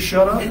telling me to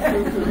shut up.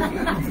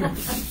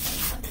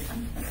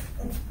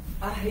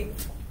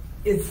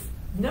 Is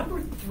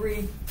number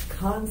 3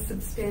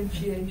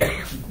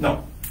 consubstantiation?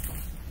 No.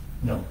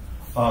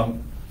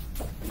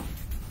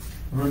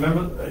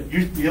 Remember,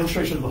 the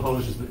illustration of the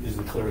hose is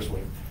the clearest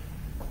way.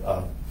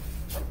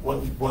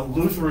 What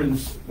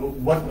Lutherans,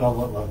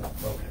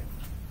 okay,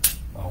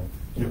 I'll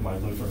give my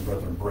Lutheran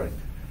brethren a break.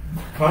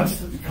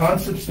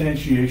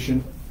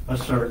 Consubstantiation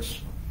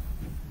asserts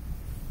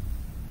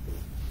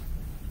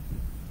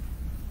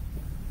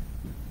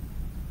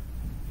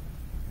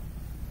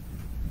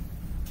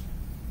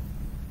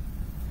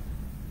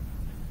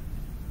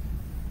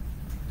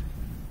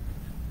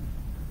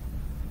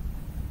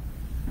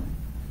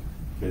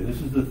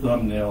this is the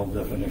thumbnail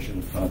definition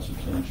of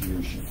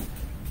consubstantiation.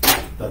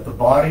 That the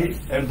body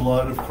and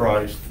blood of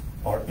Christ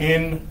are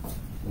in,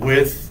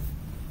 with,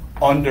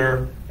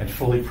 under, and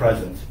fully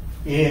present.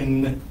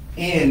 In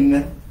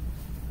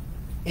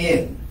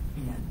the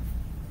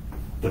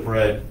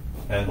bread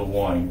and the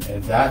wine.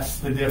 And that's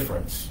the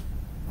difference.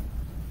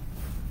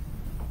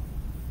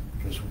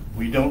 Because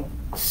we don't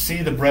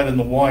see the bread and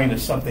the wine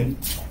as something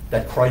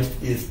that Christ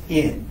is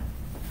in.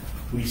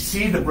 We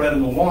see the bread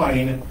and the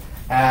wine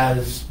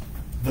as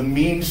the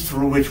means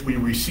through which we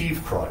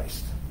receive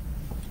Christ.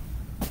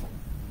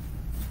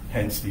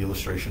 Hence the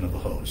illustration of the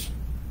hose.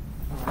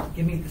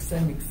 Give me the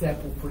same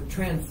example for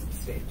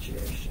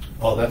transubstantiation.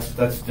 Oh, that's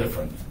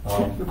different. I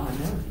know.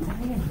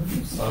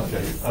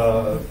 Okay.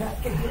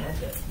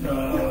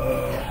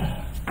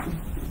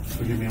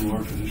 Forgive me,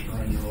 Lord, for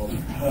destroying your altar.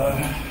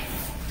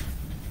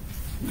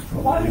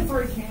 Why the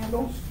 3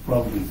 candles?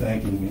 Probably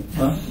thanking me.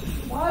 Huh?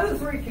 Why the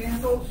 3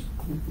 candles?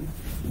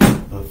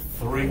 The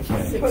 3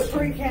 candles. Put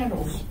 3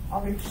 candles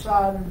on each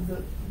side of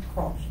the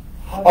cross.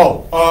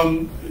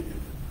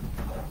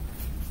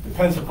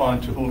 Depends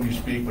upon to whom you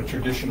speak, but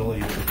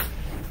traditionally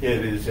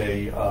it is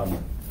a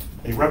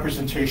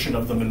representation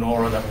of the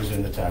menorah that was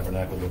in the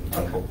tabernacle of the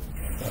temple.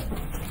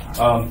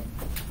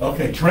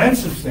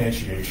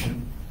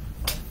 Transubstantiation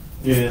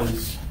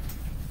is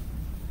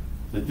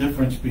the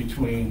difference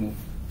between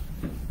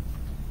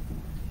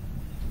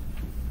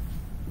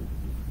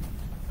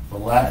the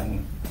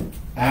Latin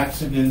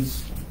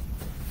accidents.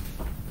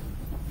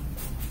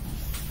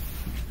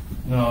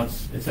 No,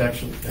 it's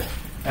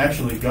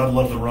actually, God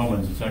loved the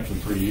Romans. It's actually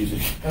pretty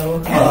easy.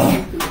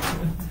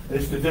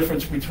 It's the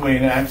difference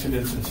between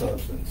accidents and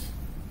substance.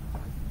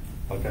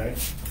 Okay?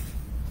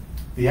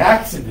 The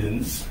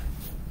accidents,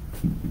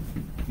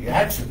 the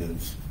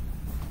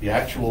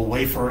actual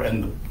wafer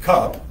and the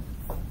cup,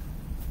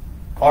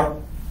 are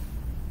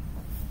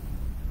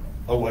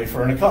a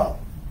wafer and a cup.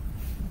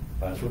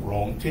 That's what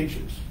Rome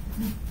teaches.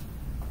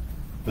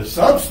 The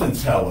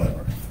substance,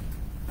 however,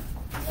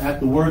 at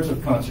the words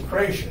of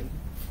consecration,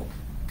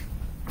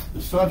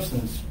 the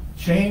substance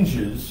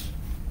changes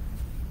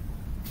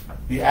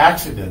the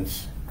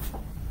accidents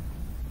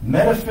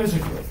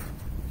metaphysically.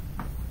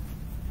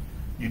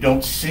 You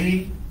don't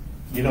see,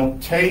 you don't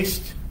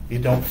taste, you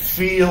don't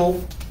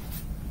feel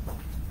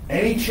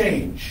any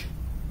change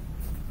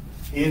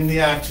in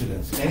the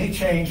accidents, any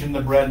change in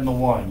the bread and the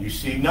wine. You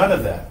see none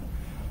of that.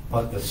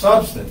 But the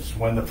substance,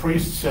 when the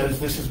priest says,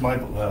 this is my,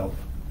 well,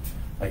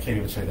 I can't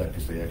even say that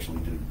because they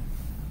actually do.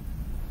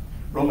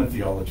 Roman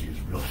theology is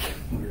really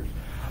weird.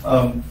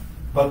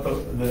 But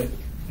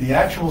the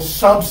actual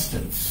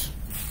substance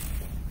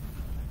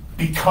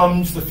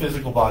becomes the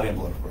physical body and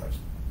blood of Christ.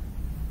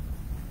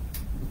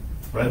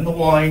 Bread and the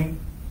wine,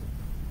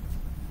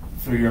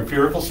 through your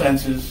empirical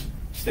senses,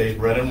 stays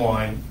bread and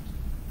wine.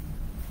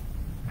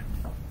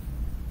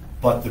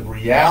 But the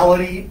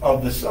reality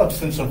of the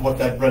substance of what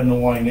that bread and the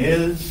wine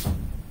is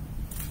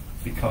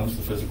becomes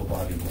the physical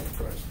body and blood of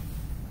Christ.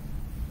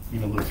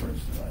 Even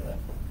Lutherans deny that,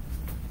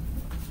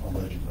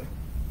 allegedly.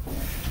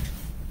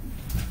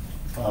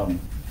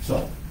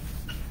 So,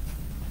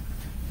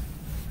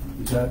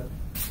 does that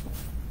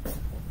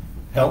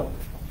help?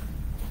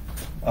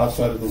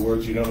 Outside of the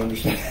words you don't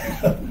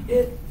understand?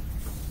 It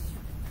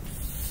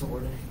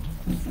sort of.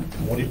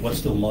 What's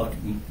still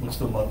muddling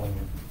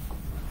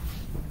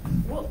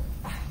you? Well,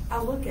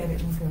 I look at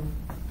it and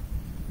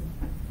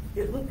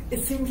go,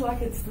 it seems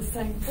like it's the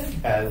same thing.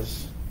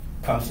 As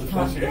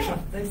consubstantiation? Yeah,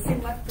 they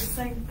seem like the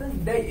same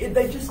thing.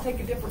 They just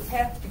take a different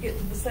path to get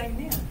to the same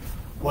end.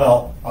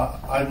 Well,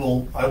 I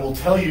will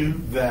tell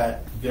you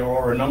that there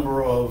are a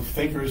number of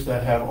thinkers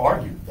that have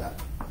argued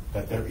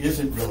that there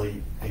isn't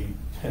really a,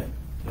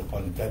 no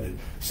pun intended,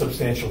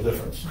 substantial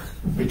difference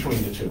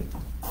between the two.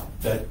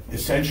 That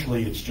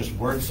essentially it's just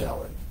word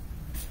salad.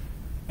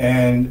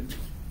 And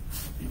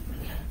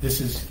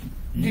this is...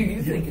 Do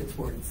you think it's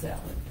word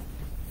salad?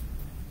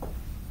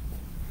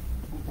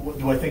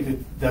 Do I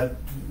think that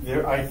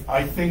there?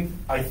 I think.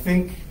 I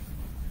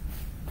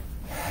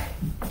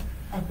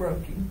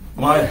broke you.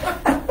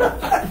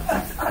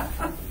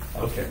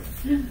 Okay.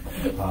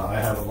 I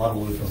have a lot of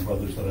Lutheran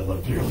brothers that I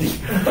love dearly.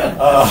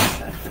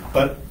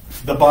 But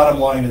the bottom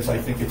line is, I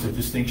think it's a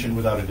distinction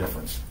without a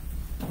difference.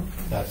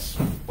 That's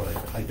what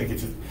I think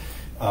it's.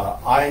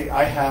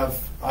 I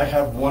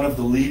have one of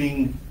the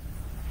leading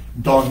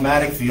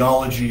dogmatic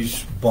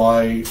theologies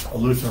by a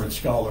Lutheran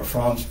scholar,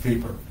 Franz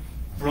Pieper.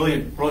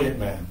 Brilliant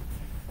man.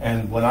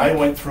 And when I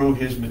went through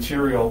his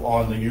material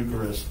on the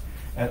Eucharist,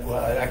 and well,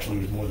 actually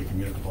it was more the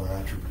communicable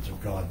attributes of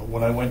God, but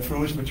when I went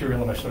through his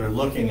material and I started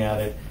looking at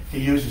it, he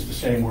uses the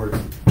same word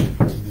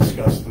to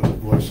discuss the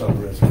Lord's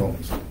Supper as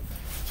Romans.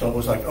 So it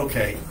was like,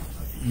 okay,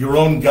 your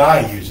own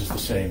guy uses the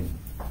same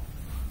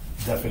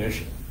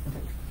definition.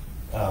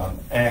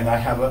 And I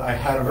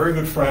had a very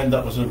good friend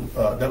that was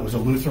a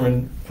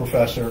Lutheran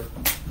professor,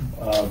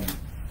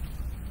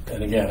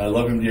 and again, I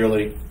love him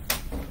dearly.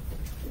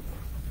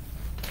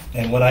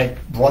 And when I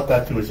brought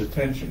that to his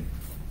attention,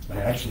 I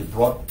actually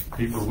brought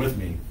Pieper with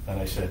me, and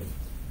I said,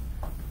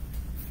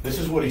 "This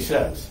is what he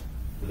says."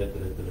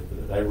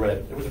 I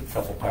read. It was a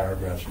couple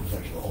paragraphs. It was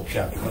actually a whole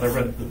chapter, but I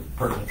read the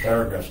pertinent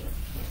paragraphs.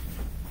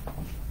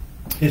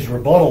 His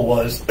rebuttal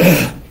was,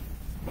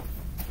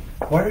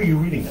 "Why are you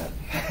reading that?"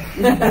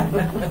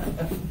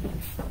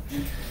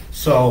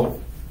 So,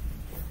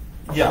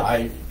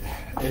 yeah,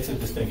 it's a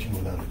distinction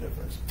without a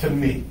difference to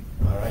me.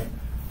 All right,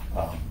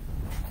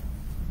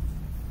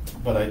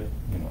 but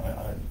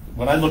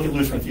when I look at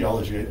Lutheran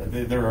theology,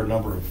 there are a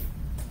number of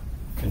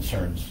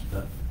concerns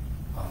that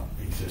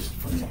exist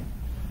for me.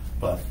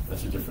 But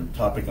that's a different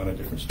topic on a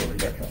different story.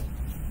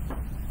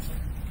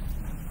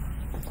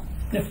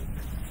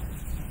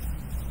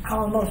 I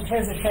almost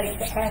hesitate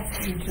to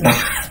ask you to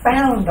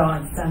expound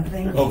on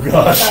something. Oh,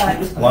 gosh.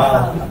 But,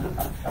 wow.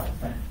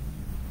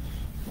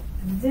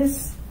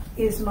 This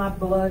is my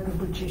blood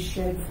which is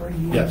shed for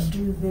you. Yes.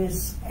 Do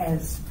this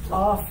as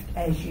oft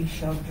as you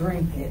shall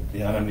drink it. The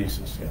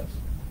anamnesis, yes.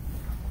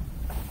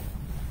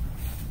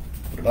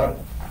 What about it?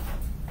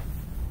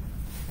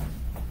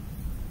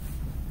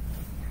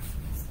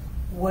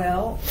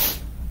 Well,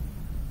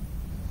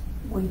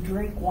 we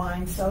drink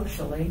wine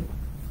socially,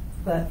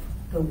 but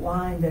the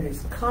wine that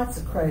is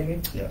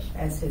consecrated Yes.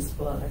 as his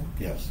blood.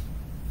 Yes.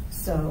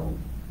 So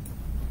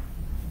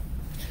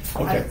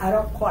Okay. I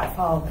don't quite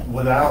follow that.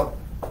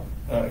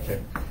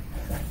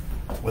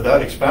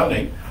 Without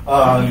expounding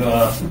on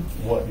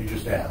what you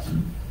just asked,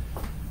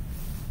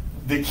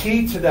 the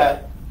key to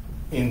that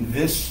in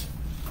this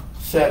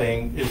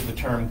setting is the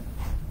term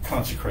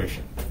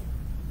consecration.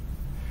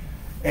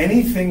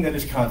 Anything that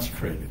is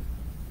consecrated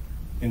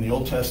in the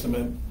Old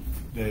Testament,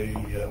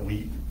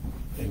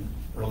 in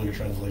earlier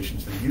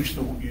translations, they used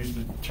to use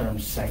the term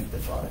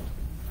sanctified.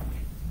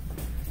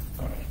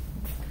 All right.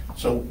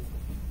 So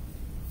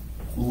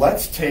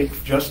let's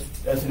take, just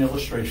as an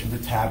illustration, the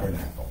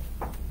tabernacle.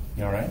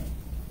 All right?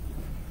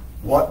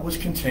 What was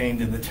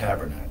contained in the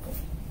tabernacle?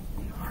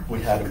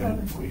 We had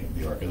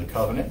the Ark of the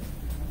Covenant.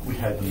 We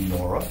had the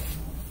menorah.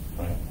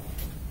 Right?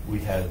 We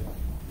had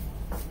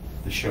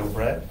the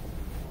showbread.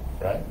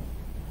 Right?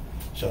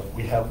 So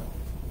we have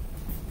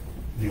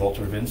the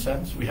altar of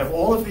incense. We have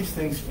all of these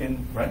things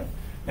in, right?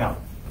 Now,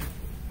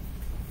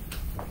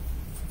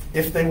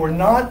 if they were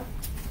not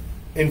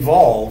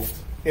involved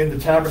in the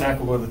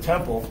tabernacle or the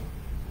temple,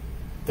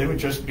 they would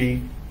just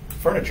be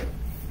furniture.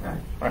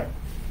 Right. Right.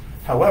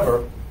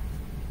 However,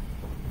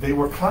 they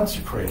were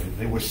consecrated.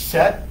 They were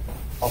set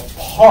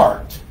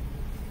apart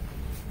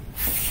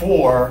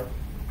for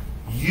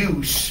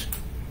use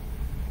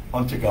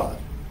unto God.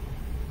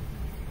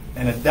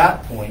 And at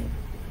that point,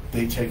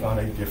 they take on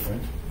a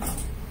different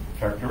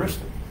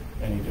characteristic,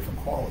 and a different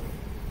quality.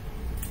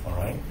 All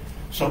right?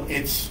 So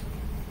it's,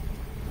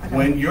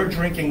 when you're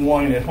drinking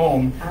wine at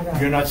home,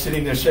 you're not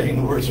sitting there saying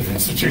the words of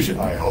institution,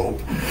 I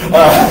hope.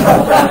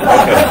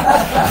 Okay.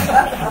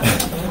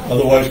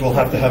 Otherwise, we'll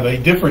have to have a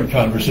different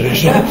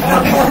conversation.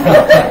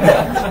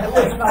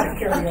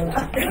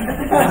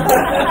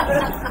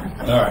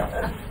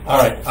 All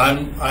right.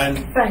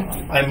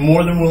 I'm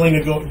more than willing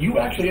to go. You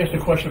actually asked a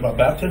question about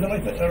baptism, I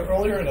think,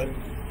 earlier, and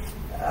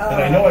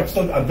I know I'm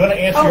going to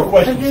answer your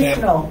question,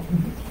 conditional.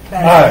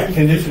 Sam. All right,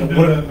 conditional.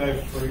 We'll do that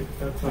next week.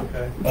 That's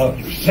okay. Oh,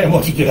 Sam, why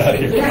don't you get out of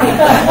here?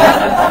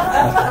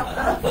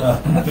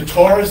 The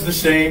Torah is the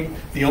same.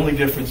 The only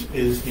difference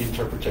is the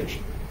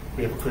interpretation.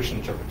 We have a Christian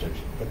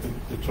interpretation, but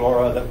the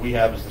Torah that we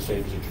have is the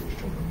same as the Jewish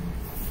Torah.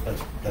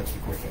 That's the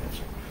quick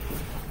answer.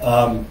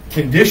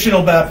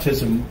 Conditional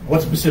baptism.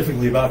 What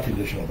specifically about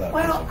conditional baptism?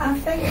 Well, I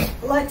think,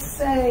 let's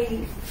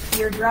say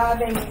you're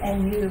driving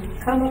and you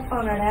come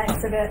upon an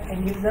accident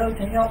and you go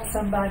to help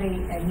somebody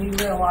and you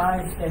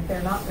realize that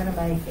they're not going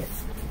to make it.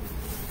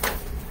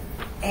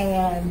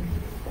 And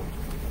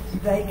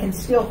they can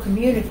still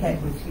communicate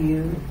with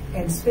you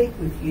and speak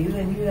with you,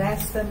 and you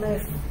ask them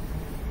if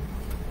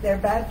they're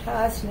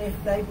baptized and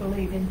if they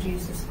believe in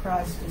Jesus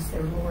Christ as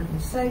their Lord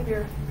and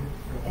Savior.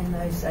 And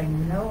they say,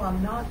 no,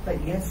 I'm not, but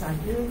yes, I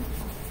do.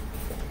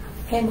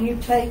 Can you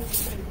take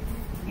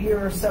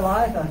your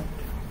saliva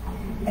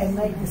and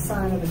make the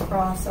sign of the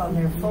cross on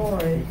their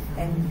forehead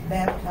and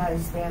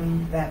baptize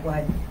them that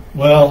way?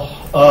 Well,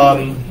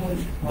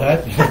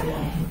 that,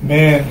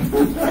 man,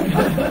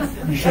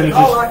 you should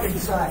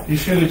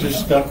have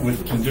just stuck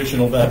with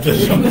conditional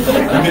baptism. The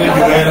minute you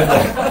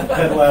added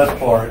that last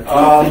part.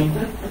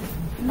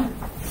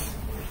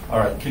 All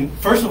right.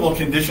 First of all,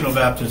 conditional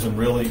baptism,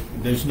 really,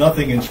 there's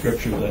nothing in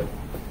Scripture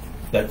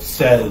that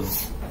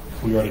says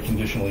we are to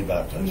conditionally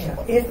baptize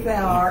somebody. If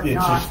thou art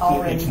not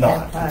already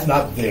baptized. It's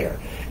not there.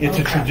 It's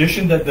a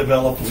tradition that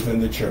developed within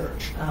the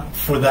church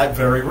for that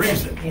very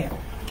reason. Yeah.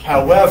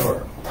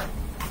 However,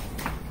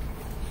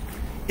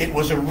 it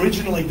was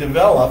originally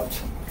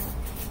developed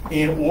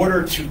in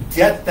order to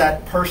get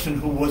that person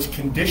who was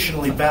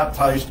conditionally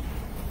baptized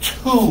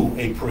to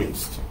a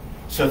priest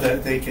so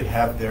that they could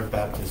have their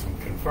baptism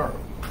confirmed.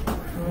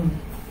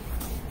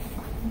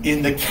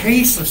 In the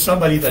case of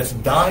somebody that's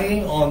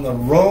dying on the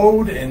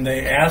road and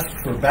they ask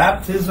for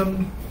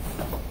baptism,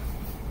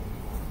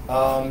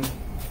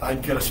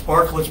 I'd get a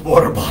Sparkletts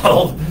water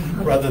bottle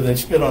rather than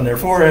spit on their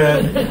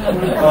forehead.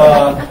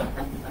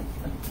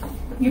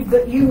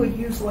 But you would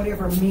use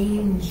whatever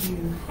means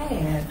you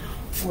had,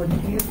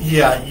 wouldn't you?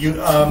 Yeah,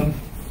 you. All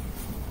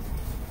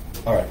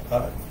right.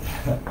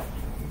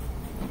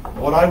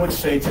 What I would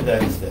say to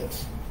that is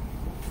this.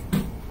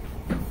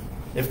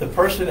 If the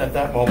person at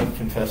that moment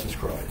confesses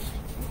Christ,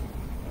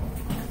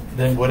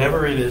 then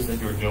whatever it is that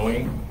you're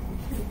doing,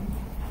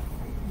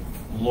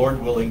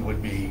 Lord willing,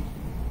 would be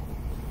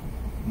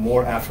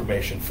more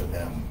affirmation for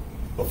them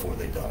before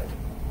they died.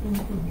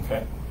 Mm-hmm.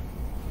 Okay?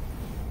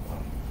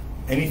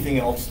 Anything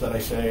else that I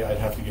say, I'd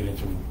have to get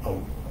into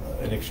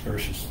an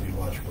excursus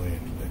theologically,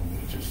 and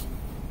it just,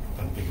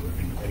 I don't think it would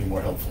be any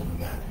more helpful than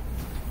that.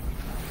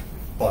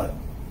 But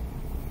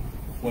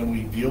when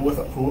we deal with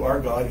who our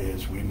God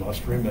is, we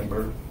must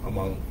remember,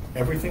 among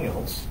everything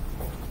else,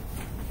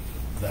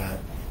 that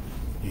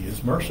He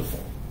is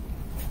merciful.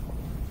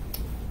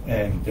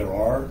 And there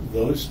are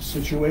those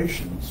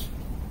situations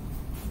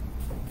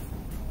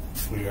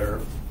where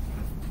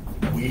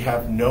we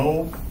have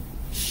no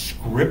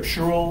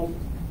scriptural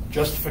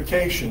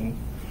justification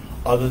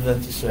other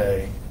than to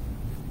say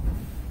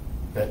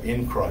that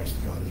in Christ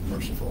God is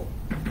merciful,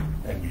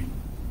 and we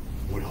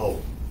would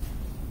hope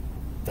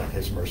that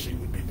His mercy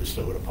would be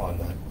bestowed upon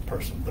that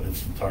person, but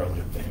it's entirely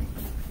up to Him.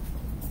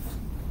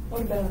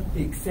 What about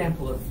the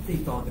example of the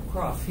thief on the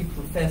cross? He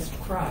professed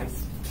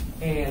Christ,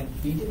 and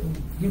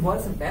he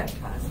wasn't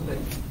baptized, but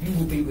you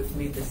will be with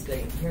me this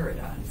day in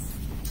paradise.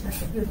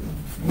 That's a good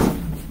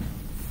one.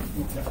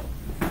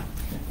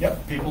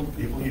 Yep, people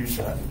use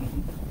that.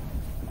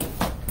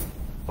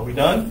 Are we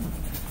done?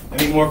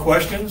 Any more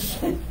questions?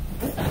 You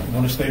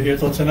want to stay here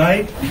till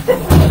tonight?